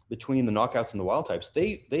between the knockouts and the wild types.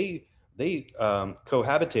 They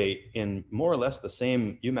cohabitate in more or less the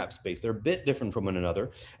same UMAP space. They're a bit different from one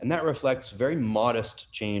another, and that reflects very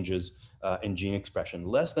modest changes in gene expression,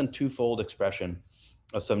 less than 2-fold expression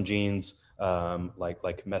of some genes like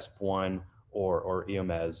MESP1 or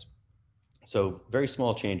EOMES. So very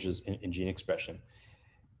small changes in gene expression.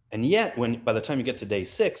 And yet, by the time you get to day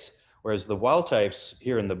 6, whereas the wild types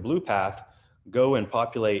here in the blue path go and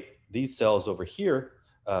populate these cells over here,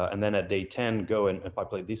 and then at day 10 go and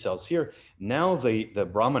populate these cells here, now the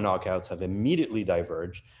Brahma knockouts have immediately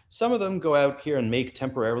diverged. Some of them go out here and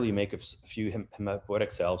temporarily make a few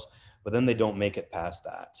hematopoietic cells, but then they don't make it past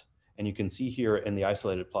that. And you can see here in the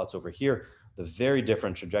isolated plots over here, the very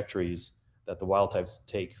different trajectories that the wild types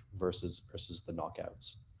take versus the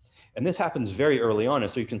knockouts. And this happens very early on. And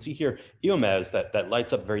so you can see here EOMES that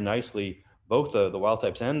lights up very nicely both the wild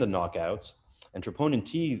types and the knockouts, and troponin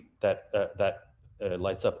T that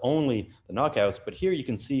lights up only the knockouts. But here you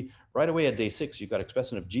can see right away at day 6, you've got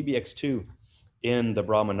expression of GBX2 in the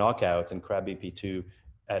Brahma knockouts and CRAB-BP2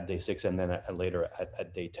 at day 6, and then later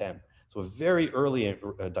at day 10. So a very early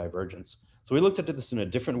divergence. So we looked at this in a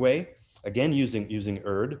different way, again using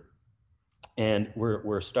ERD. And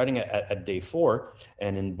we're starting at day 4,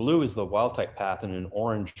 and in blue is the wild type path, and in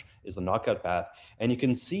orange is the knockout path. And you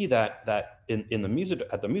can see that at the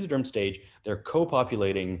mesoderm stage, they're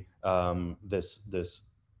co-populating the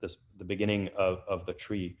beginning of the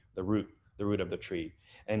tree, the root of the tree.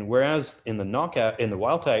 And whereas in the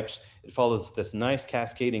wild types, it follows this nice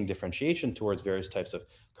cascading differentiation towards various types of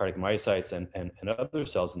cardiac myocytes and other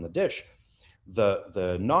cells in the dish,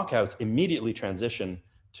 the knockouts immediately transition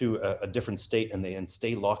to a different state, and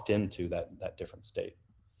stay locked into that different state.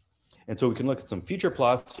 And so we can look at some feature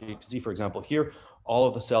plots. You can see, for example, here, all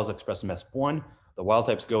of the cells express MESP1. The wild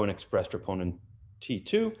types go and express troponin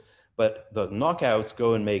T2, but the knockouts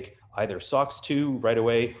go and make either SOX2 right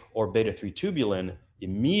away or beta-3 tubulin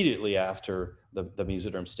immediately after the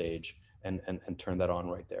mesoderm stage and turn that on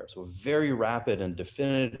right there. So a very rapid and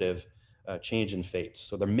definitive change in fate.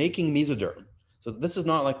 So they're making mesoderm. So this is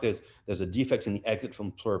not like there's a defect in the exit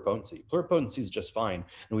from pluripotency. Pluripotency is just fine.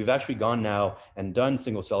 And we've actually gone now and done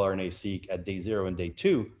single cell RNA-seq at day 0 and day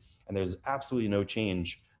 2, and there's absolutely no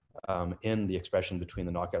change in the expression between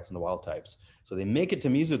the knockouts and the wild types. So they make it to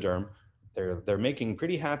mesoderm, they're making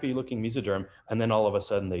pretty happy looking mesoderm, and then all of a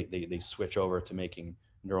sudden they switch over to making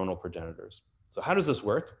neuronal progenitors. So how does this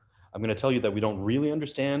work? I'm gonna tell you that we don't really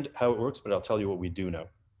understand how it works, but I'll tell you what we do know.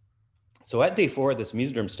 So at day 4, at this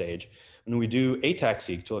mesoderm stage, when we do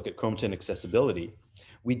ATAC-seq to look at chromatin accessibility,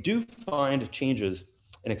 we do find changes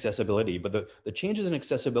in accessibility, but the changes in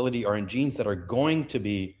accessibility are in genes that are going to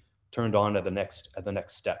be turned on at the next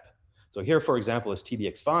step. So here, for example, is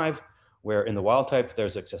TBX5, where in the wild type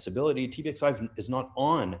there's accessibility. TBX5 is not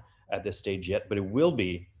on at this stage yet, but it will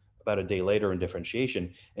be about a day later in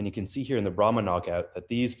differentiation. And you can see here in the Brahma knockout that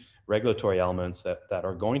these regulatory elements that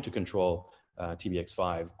are going to control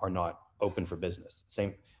TBX5 are not open for business.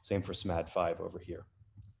 Same for SMAD5 over here.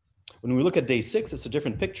 When we look at day 6, it's a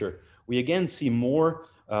different picture. We again see more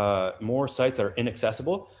sites that are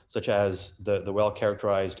inaccessible, such as the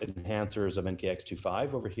well-characterized enhancers of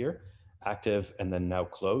NKX25 over here, active and then now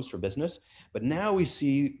closed for business. But now we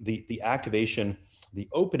see the activation, the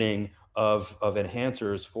opening of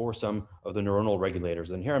enhancers for some of the neuronal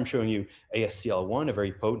regulators. And here I'm showing you ASCL1, a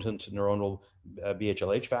very potent neuronal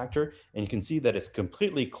BHLH factor. And you can see that it's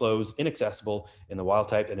completely closed, inaccessible in the wild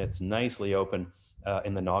type, and it's nicely open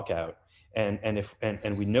in the knockout. And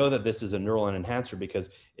we know that this is a neural enhancer because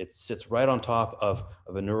it sits right on top of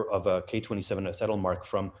a K27 acetyl mark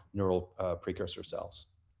from neural precursor cells.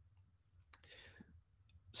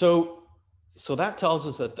 So that tells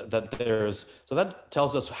us that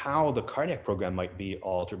tells us how the cardiac program might be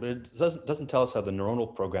altered, but it doesn't tell us how the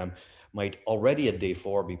neuronal program might already at day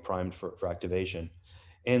 4 be primed for activation.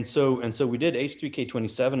 And so we did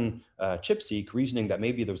H3K27 ChIP-seq, reasoning that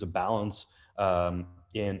maybe there was a balance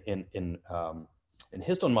in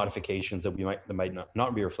histone modifications that might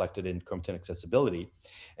not be reflected in chromatin accessibility.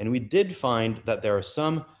 And we did find that there are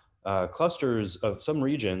some clusters of some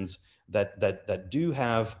regions that do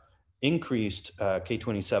have increased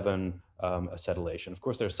K27 acetylation. Of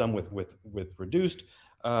course, there's some with reduced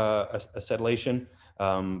acetylation,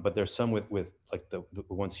 but there's some with like the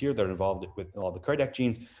ones here that are involved with all the cardiac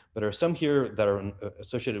genes, but there are some here that are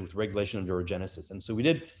associated with regulation of neurogenesis. And so we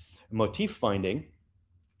did motif finding,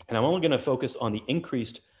 and I'm only going to focus on the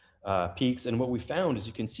increased peaks. And what we found, as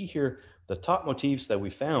you can see here, the top motifs that we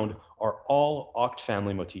found are all OCT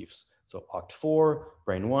family motifs. So OCT4,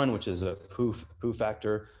 brain1, which is a POO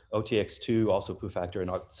factor, OTX2, also POO factor, and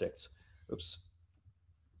OCT6. Oops.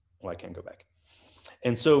 Well, I can't go back.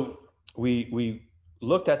 And so we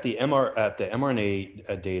looked at the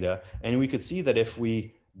mRNA data, and we could see that if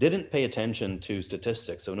we didn't pay attention to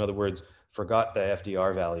statistics, so in other words, forgot the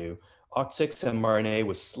FDR value, OCT6 mRNA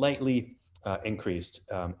was slightly increased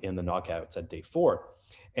in the knockouts at day 4.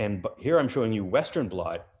 And here I'm showing you Western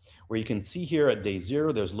blot, where you can see here at day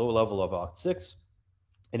 0, there's low level of OCT6.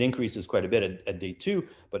 It increases quite a bit at day 2,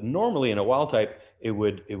 but normally in a wild type, it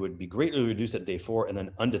would be greatly reduced at day 4 and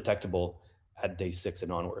then undetectable at day 6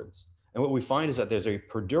 and onwards. And what we find is that there's a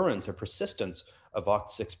perdurance, a persistence of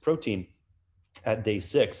OCT6 protein at day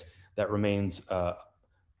 6 that remains, at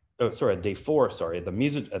day 4,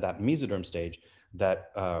 that mesoderm stage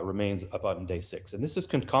that remains up on day 6. And this is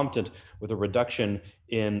concomitant with a reduction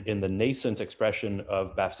in the nascent expression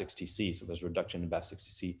of BAF60C. So there's a reduction in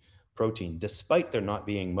BAF60C protein, despite there not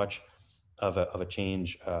being much of a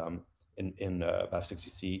change in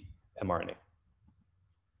BAF60C mRNA.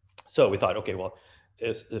 So we thought, okay, well,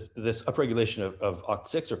 this upregulation of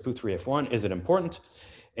OCT6 or POO3F1, is it important?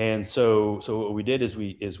 And so what we did is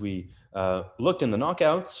we looked in the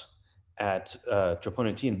knockouts at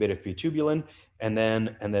troponin T and beta 3 tubulin, and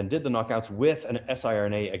then did the knockouts with an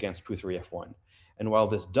siRNA against POO3F1. And while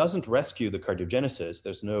this doesn't rescue the cardiogenesis,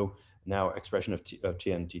 there's no now expression of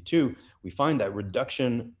TNT2, we find that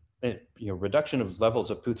reduction of levels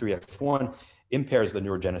of POO3F1 impairs the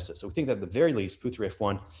neurogenesis. So we think that at the very least,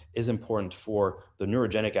 POO3F1 is important for the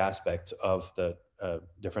neurogenic aspect of the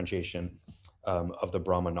differentiation of the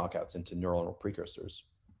Brahma knockouts into neuronal precursors.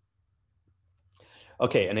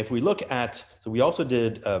 Okay, and if we look at, so we also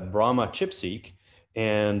did Brahma ChIP-seq,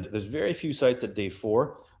 and there's very few sites at day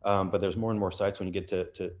 4, but there's more and more sites when you get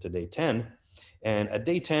to day 10. And at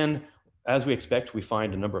day 10, as we expect, we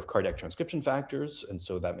find a number of cardiac transcription factors, and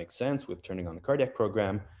so that makes sense with turning on the cardiac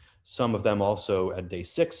program. Some of them also at day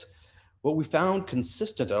 6. What we found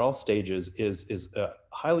consistent at all stages is a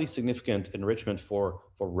highly significant enrichment for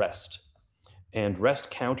rest. And rest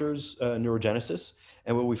counters neurogenesis.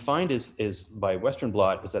 And what we find is by Western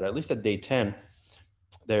blot is that at least at day 10,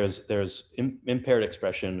 there's impaired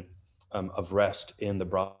expression of rest in the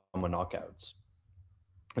Brahma knockouts.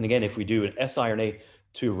 And again, if we do an siRNA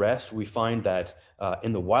to rest, we find that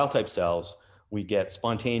in the wild type cells, we get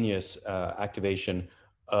spontaneous activation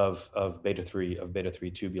of beta 3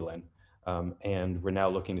 tubulin. And we're now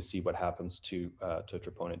looking to see what happens to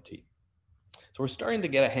troponin T. So we're starting to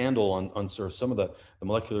get a handle on sort of some of the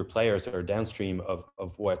molecular players that are downstream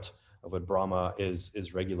of what Brahma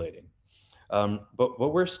is regulating. But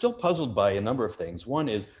we're still puzzled by a number of things. One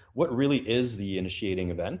is, what really is the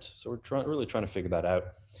initiating event? So we're really trying to figure that out.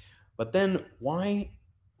 But then why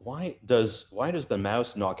does the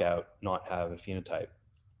mouse knockout not have a phenotype?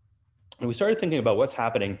 And we started thinking about what's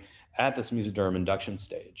happening at this mesoderm induction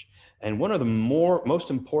stage. And one of the most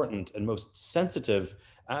important and most sensitive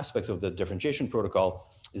aspects of the differentiation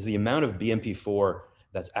protocol is the amount of BMP4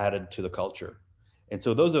 that's added to the culture. And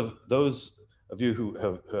so those of you who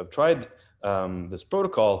have tried this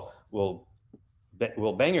protocol will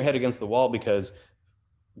bang your head against the wall, because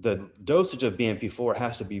the dosage of BMP4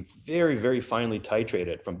 has to be very, very finely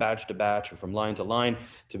titrated from batch to batch or from line to line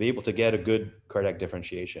to be able to get a good cardiac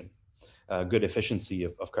differentiation, good efficiency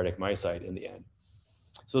of cardiac myocyte in the end.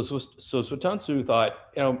 So Swatansu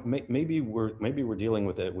thought, maybe we're dealing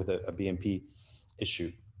with a BMP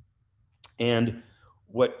issue. And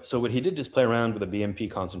what he did is play around with the BMP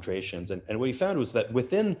concentrations. And what he found was that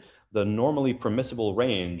within the normally permissible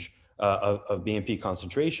range of BMP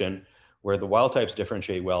concentration, where the wild types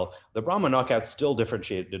differentiate well, the Brahma knockouts still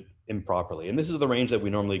differentiated improperly. And this is the range that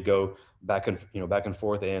we normally go back and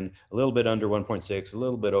forth in, a little bit under 1.6, a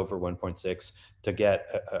little bit over 1.6 to get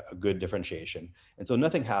a good differentiation. And so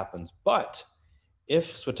nothing happens. But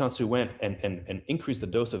if Swatansu went and increased the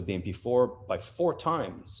dose of BMP4 by 4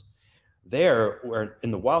 times, There, where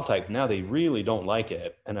in the wild type, now they really don't like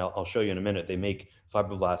it. And I'll show you in a minute, they make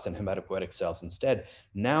fibroblasts and hematopoietic cells instead.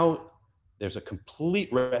 Now there's a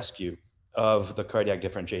complete rescue of the cardiac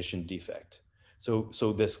differentiation defect. So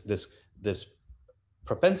this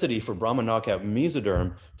propensity for Brahma knockout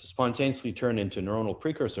mesoderm to spontaneously turn into neuronal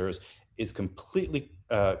precursors is completely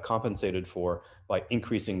compensated for by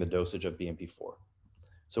increasing the dosage of BMP4.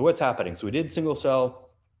 So what's happening? So we did single cell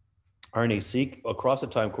RNA-seq across the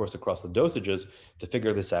time course, across the dosages to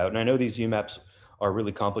figure this out. And I know these UMAPs are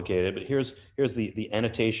really complicated, but here's the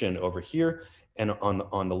annotation over here. And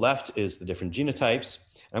on the left is the different genotypes.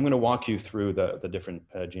 And I'm going to walk you through the different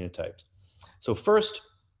genotypes. So first,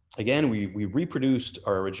 again, we reproduced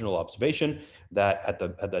our original observation that at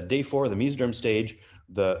the day 4, the mesoderm stage,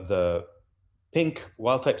 the pink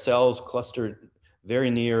wild type cells clustered very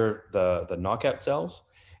near the knockout cells,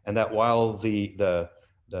 and that while the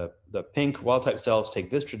pink wild type cells take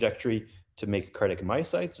this trajectory to make cardiac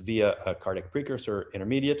myocytes via a cardiac precursor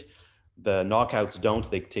intermediate, the knockouts don't.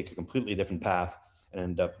 They take a completely different path and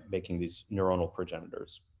end up making these neuronal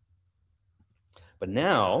progenitors. But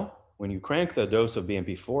now, when you crank the dose of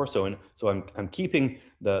BMP4, so I'm keeping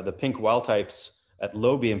the pink wild types at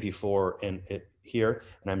low BMP4 here,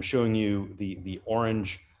 and I'm showing you the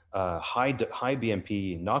orange high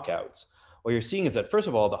BMP knockouts. What you're seeing is that, first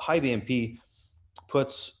of all, the high BMP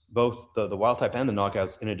puts both the wild type and the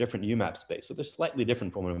knockouts in a different UMAP space. So they're slightly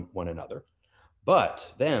different from one another.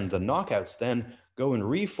 But then the knockouts then go and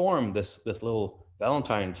reform this little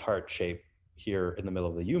Valentine's heart shape here in the middle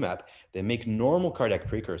of the UMAP. They make normal cardiac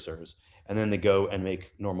precursors, and then they go and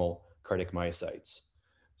make normal cardiac myocytes.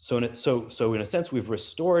 So in a sense, we've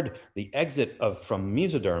restored the exit from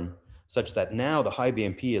mesoderm such that now the high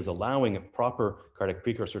BMP is allowing a proper cardiac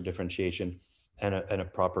precursor differentiation and a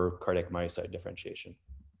proper cardiac myocyte differentiation.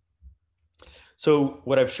 So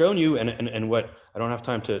what I've shown you, and what I don't have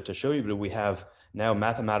time to show you, but we have now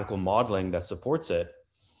mathematical modeling that supports it,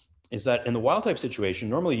 is that in the wild type situation,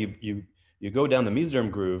 normally you go down the mesoderm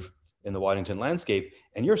groove in the Waddington landscape,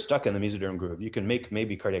 and you're stuck in the mesoderm groove. You can make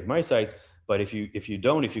maybe cardiac myocytes, but if you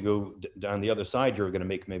go down the other side, you're going to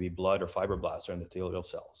make maybe blood or fibroblasts or endothelial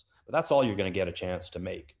cells. But that's all you're going to get a chance to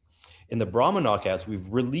make. In the Brahma knockouts,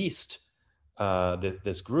 we've released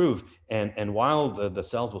this groove, and while the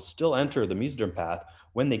cells will still enter the mesoderm path,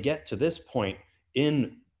 when they get to this point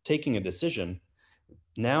in taking a decision,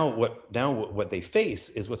 now what they face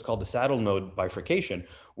is what's called the saddle node bifurcation,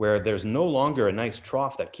 where there's no longer a nice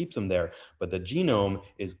trough that keeps them there, but the genome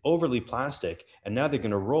is overly plastic, and now they're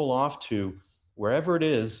going to roll off to wherever it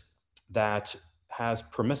is that has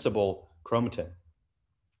permissible chromatin.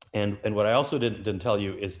 And what I also didn't tell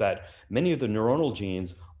you is that many of the neuronal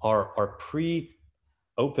genes are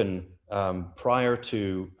pre-open prior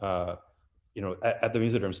to at the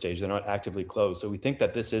mesoderm stage. They're not actively closed. So we think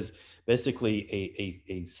that this is basically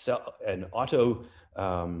an auto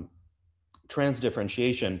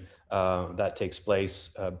transdifferentiation that takes place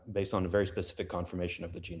based on a very specific conformation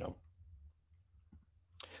of the genome.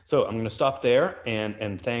 So I'm going to stop there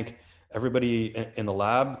and thank everybody in the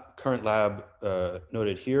lab, current lab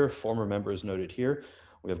noted here, former members noted here.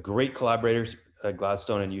 We have great collaborators at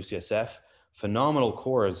Gladstone and UCSF, phenomenal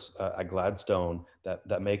cores at Gladstone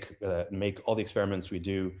that make all the experiments we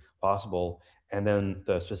do possible, and then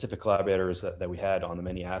the specific collaborators that we had on the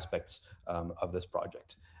many aspects of this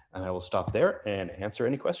project. And I will stop there and answer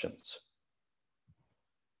any questions.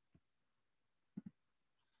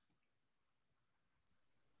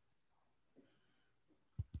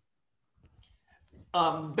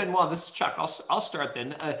 Benoit, this is Chuck. I'll start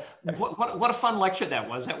then. What a fun lecture that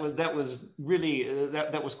was. That was really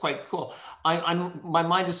that was quite cool. My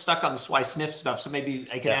mind is stuck on the SWI/SNF stuff, so maybe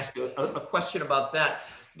I can ask you a question about that.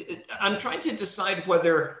 I'm trying to decide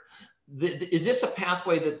whether is this a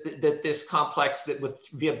pathway that this complex that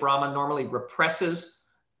via Brahma normally represses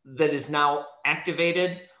that is now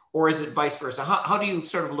activated, or is it vice versa? How do you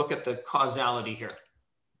sort of look at the causality here?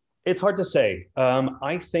 It's hard to say.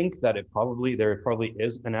 I think that there probably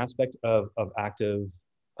is an aspect of active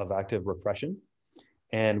repression,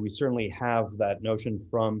 and we certainly have that notion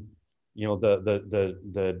from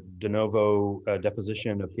the de novo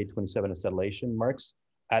deposition of K27 acetylation marks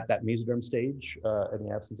at that mesoderm stage in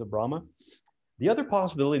the absence of Brahma. The other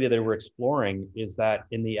possibility that we're exploring is that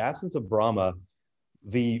in the absence of Brahma,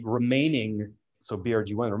 the remaining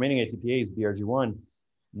ATPase BRG1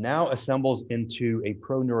 now assembles into a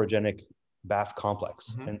pro-neurogenic BAF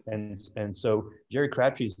complex. Mm-hmm. And so Jerry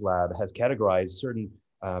Crabtree's lab has categorized certain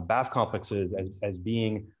BAF complexes as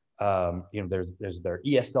being, there's their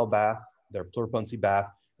ES cell BAF, their pluripotency BAF,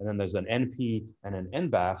 and then there's an NP and an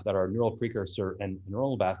NBAF that are neural precursor and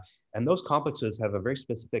neural BAF. And those complexes have a very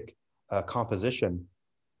specific composition.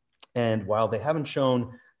 And while they haven't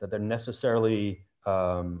shown that they're necessarily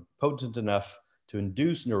potent enough to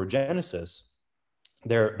induce neurogenesis,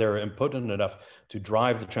 they're impotent enough to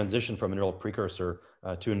drive the transition from a neural precursor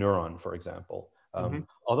to a neuron, for example.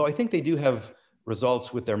 Although I think they do have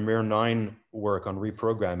results with their MIR9 work on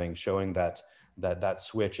reprogramming showing that that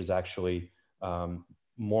switch is actually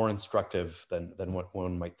more instructive than what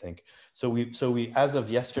one might think. So we as of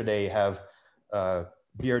yesterday have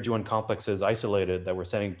BRG1 complexes isolated that we're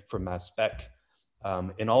sending for mass spec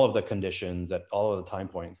in all of the conditions at all of the time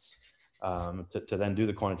points to then do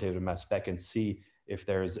the quantitative mass spec and see if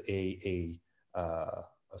there's a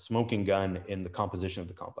smoking gun in the composition of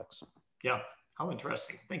the complex. Yeah, how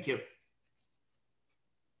interesting. Thank you.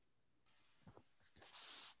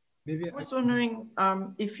 Maybe I was wondering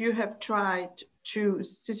if you have tried to,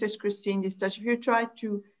 this is Christine, this touch, if you tried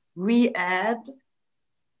to re-add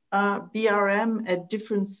BRM at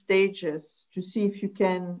different stages to see if you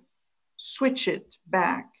can switch it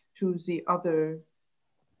back to the other.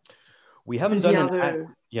 We haven't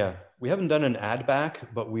done we haven't done an add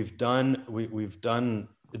back, but we've done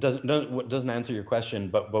it doesn't answer your question,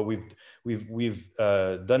 but we've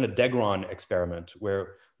done a degron experiment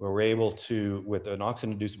where we're able to, with an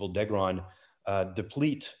oxygen-inducible degron,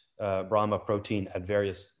 deplete Brahma protein at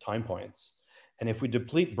various time points. And if we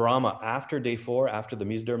deplete Brahma after day 4, after the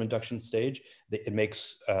mesoderm induction stage, it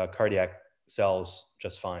makes cardiac cells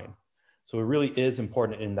just fine. So it really is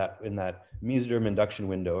important in that mesoderm induction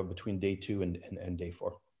window between day 2 and day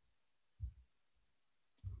 4.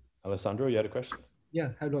 Alessandro, you had a question?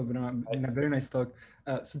 Yeah, hello, Benoit. A very nice talk.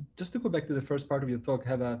 So just to go back to the first part of your talk, I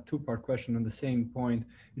have a two-part question on the same point,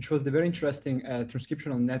 which was the very interesting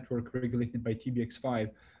transcriptional network regulated by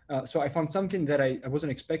TBX5. So I found something that I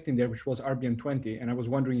wasn't expecting there, which was RBM20. And I was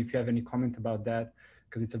wondering if you have any comment about that,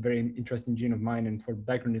 because it's a very interesting gene of mine. And for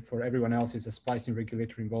background, for everyone else, it's a splicing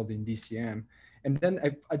regulator involved in DCM. And then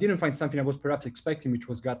I didn't find something I was perhaps expecting, which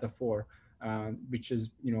was GATA4. Which is,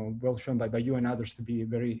 well shown by you and others to be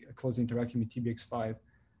very close interaction with TBX5.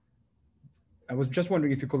 I was just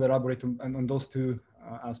wondering if you could elaborate on those two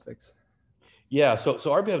aspects. Yeah, so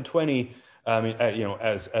RBM20,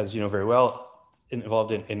 as you know very well,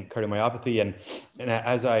 involved in cardiomyopathy, and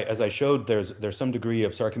as I showed, there's some degree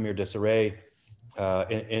of sarcomere disarray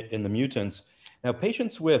in the mutants. Now,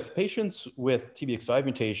 patients with TBX5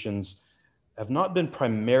 mutations have not been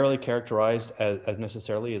primarily characterized as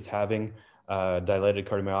necessarily as having dilated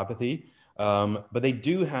cardiomyopathy, but they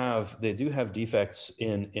do have defects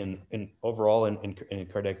in overall in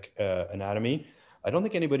cardiac anatomy. I don't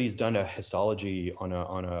think anybody's done a histology on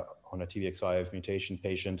a TBX5 mutation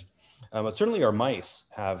patient, but certainly our mice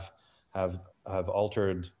have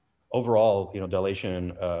altered overall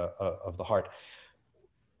dilation of the heart.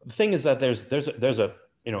 The thing is that there's a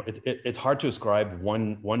it's hard to ascribe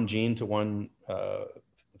one gene to one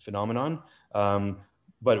phenomenon.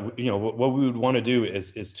 But what we would want to do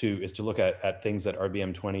is to look at things that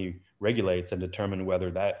RBM20 regulates and determine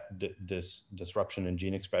whether that this disruption in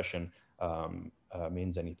gene expression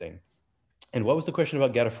means anything. And what was the question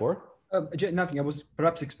about GATA4? Nothing. I was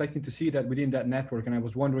perhaps expecting to see that within that network, and I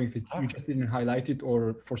was wondering if you just didn't highlight it,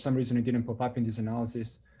 or for some reason it didn't pop up in this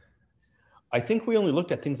analysis. I think we only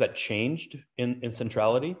looked at things that changed in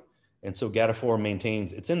centrality. And so GATA4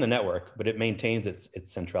 maintains, it's in the network, but it maintains its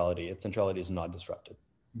centrality. Its centrality is not disrupted.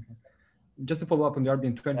 Okay. Just to follow up on the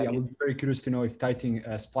RBM20, I would be very curious to know if titin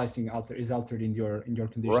splicing is altered in your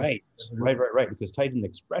condition. Right. Because titin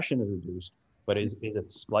expression is reduced, but is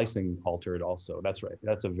its splicing altered also? That's right.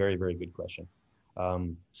 That's a very, very good question.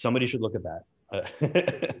 Somebody should look at that.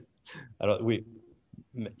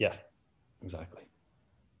 Yeah, exactly.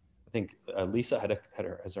 I think Lisa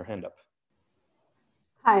has her hand up.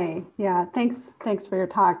 Hi, yeah, thanks for your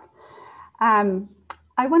talk.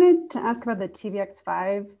 I wanted to ask about the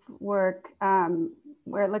TBX5 work,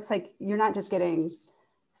 where it looks like you're not just getting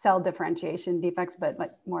cell differentiation defects,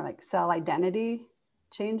 but more like cell identity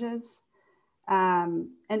changes. And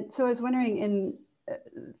so I was wondering,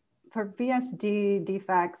 for VSD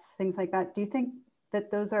defects, things like that, do you think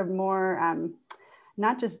that those are more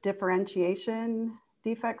not just differentiation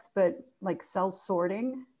defects, but like cell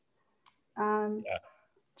sorting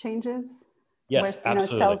changes? Yes, where,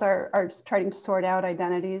 absolutely. Cells are trying to sort out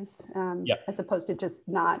identities as opposed to just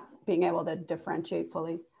not being able to differentiate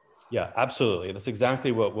fully. Yeah, absolutely. That's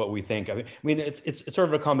exactly what we think. I mean, it's sort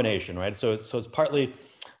of a combination, right? So it's partly,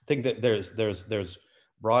 I think that there's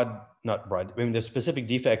not broad. I mean, there's specific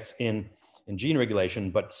defects in in gene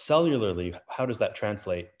regulation, but cellularly, how does that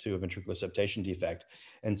translate to a ventricular septation defect?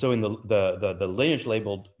 And so in the lineage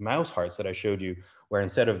labeled mouse hearts that I showed you, where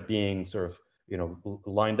instead of being sort of, you know,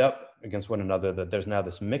 lined up against one another, that there's now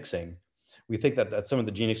this mixing, we think that some of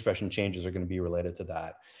the gene expression changes are going to be related to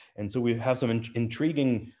that. And so we have some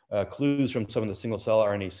intriguing clues from some of the single cell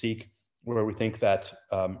RNA-seq, where we think that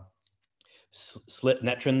slit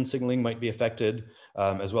netrin signaling might be affected,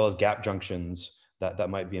 as well as gap junctions that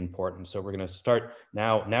might be important. So we're going to start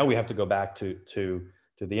now we have to go back to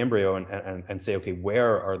the embryo and say, okay,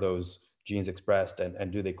 where are those genes expressed,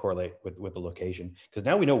 and do they correlate with the location? Because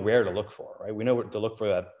now we know where to look for, right? We know what to look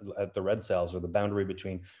for at the red cells, or the boundary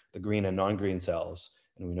between the green and non-green cells.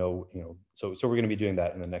 And we know, you know, so we're going to be doing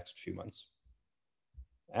that in the next few months.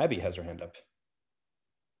 Abby has her hand up.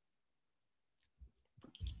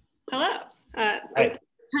 Hello. I'm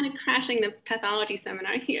kind of crashing the pathology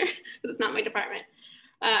seminar here because it's not my department.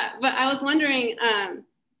 But I was wondering, so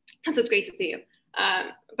it's great to see you.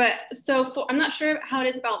 I'm not sure how it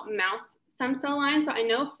is about mouse stem cell lines, but I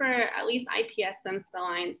know for at least iPS stem cell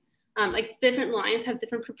lines, like different lines have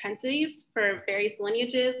different propensities for various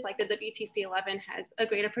lineages. Like the WTC11 has a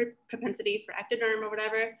greater propensity for ectoderm or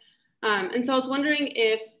whatever. And so I was wondering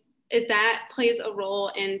if that plays a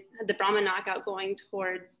role in the Brahma knockout going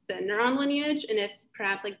towards the neuron lineage, and if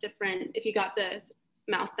perhaps like if you got the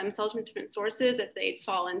mouse stem cells from different sources, if they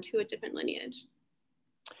fall into a different lineage.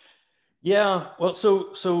 Yeah, well,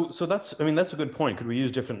 so that's, I mean, that's a good point. Could we use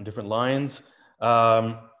different lines?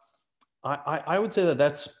 I would say that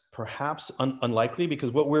that's perhaps unlikely,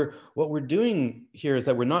 because what we're doing here is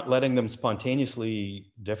that we're not letting them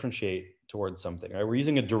spontaneously differentiate towards something, right? We're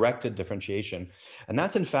using a directed differentiation, and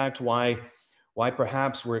that's in fact why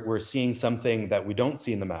perhaps we're seeing something that we don't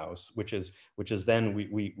see in the mouse, which is then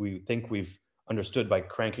we think we've understood by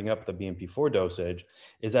cranking up the BMP4 dosage,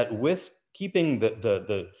 is that with keeping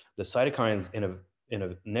the cytokines in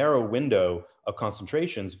a narrow window of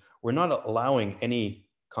concentrations, we're not allowing any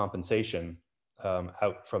compensation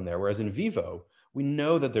out from there. Whereas in vivo, we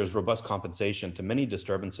know that there's robust compensation to many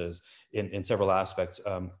disturbances in several aspects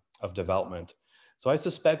of development. So I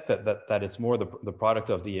suspect that it's more the product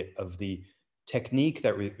of the technique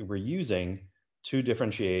that we're using to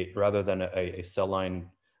differentiate, rather than a cell line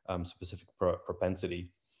specific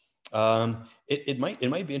propensity. It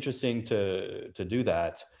might be interesting to do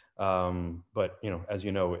that, but you know, as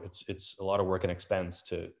you know, it's a lot of work and expense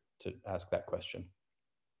to ask that question.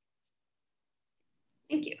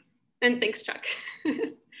 Thank you, and thanks, Chuck.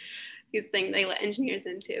 He's saying they let engineers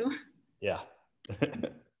in too. Yeah.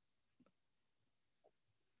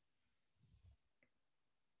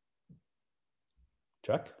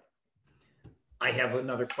 Chuck? I have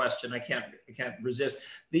another question. I can't resist.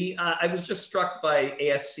 I was just struck by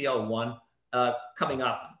ASCL1 coming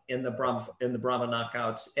up in the Brahma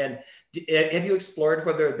knockouts. And have you explored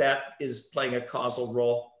whether that is playing a causal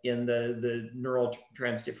role in the neural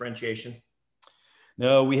transdifferentiation?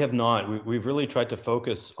 No, we have not. We've really tried to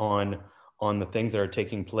focus on the things that are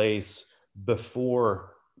taking place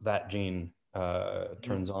before that gene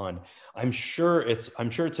turns on. I'm sure it's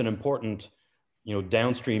an important, you know,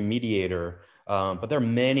 downstream mediator, but there are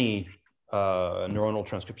many neuronal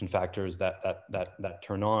transcription factors that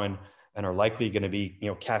turn on and are likely going to be, you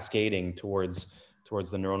know, cascading towards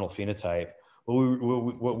the neuronal phenotype.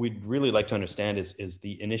 What we'd really like to understand is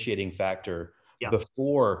the initiating factor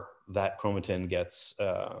before that chromatin gets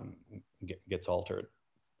altered.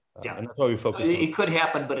 And that's why we focus. It could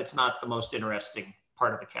happen, but it's not the most interesting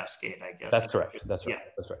part of the cascade, I guess. That's correct. That's right. Yeah.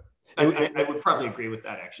 That's right. I would probably agree with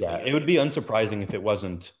that, actually. Yeah, it would be unsurprising if it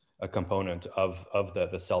wasn't a component of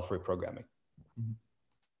the self-reprogramming,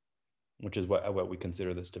 which is what we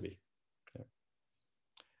consider this to be. Okay.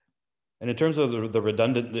 And in terms of the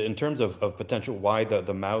redundant, in terms of potential why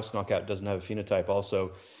the mouse knockout doesn't have a phenotype,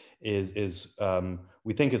 also is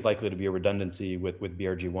we think is likely to be a redundancy with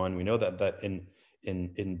BRG1. We know that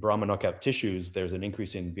in Brahma knockout tissues, there's an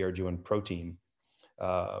increase in BRG1 protein,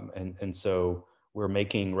 and so we're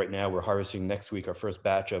making right now, we're harvesting next week our first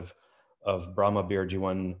batch of Brahma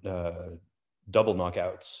BRG1 double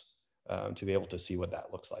knockouts to be able to see what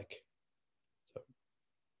that looks like.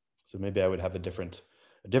 So maybe I would have a different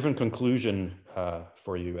conclusion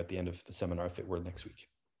for you at the end of the seminar if it were next week.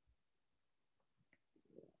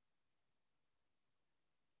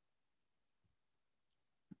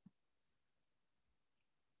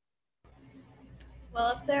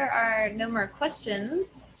 Well, if there are no more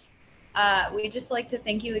questions, we'd just like to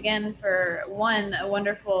thank you again for one, a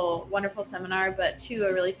wonderful, wonderful seminar, but two,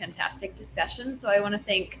 a really fantastic discussion. So I want to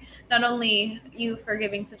thank not only you for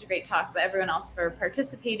giving such a great talk, but everyone else for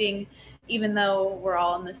participating, even though we're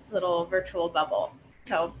all in this little virtual bubble.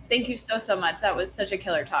 So thank you so, so much. That was such a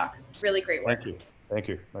killer talk. Really great work. Thank you. Thank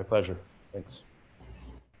you. My pleasure. Thanks.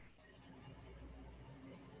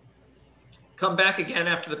 Come back again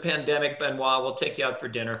after the pandemic, Benoit. We'll take you out for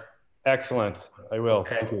dinner. Excellent. I will.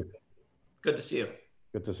 Thank you. Good to see you.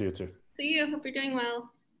 Good to see you too. See you. Hope you're doing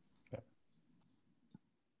well.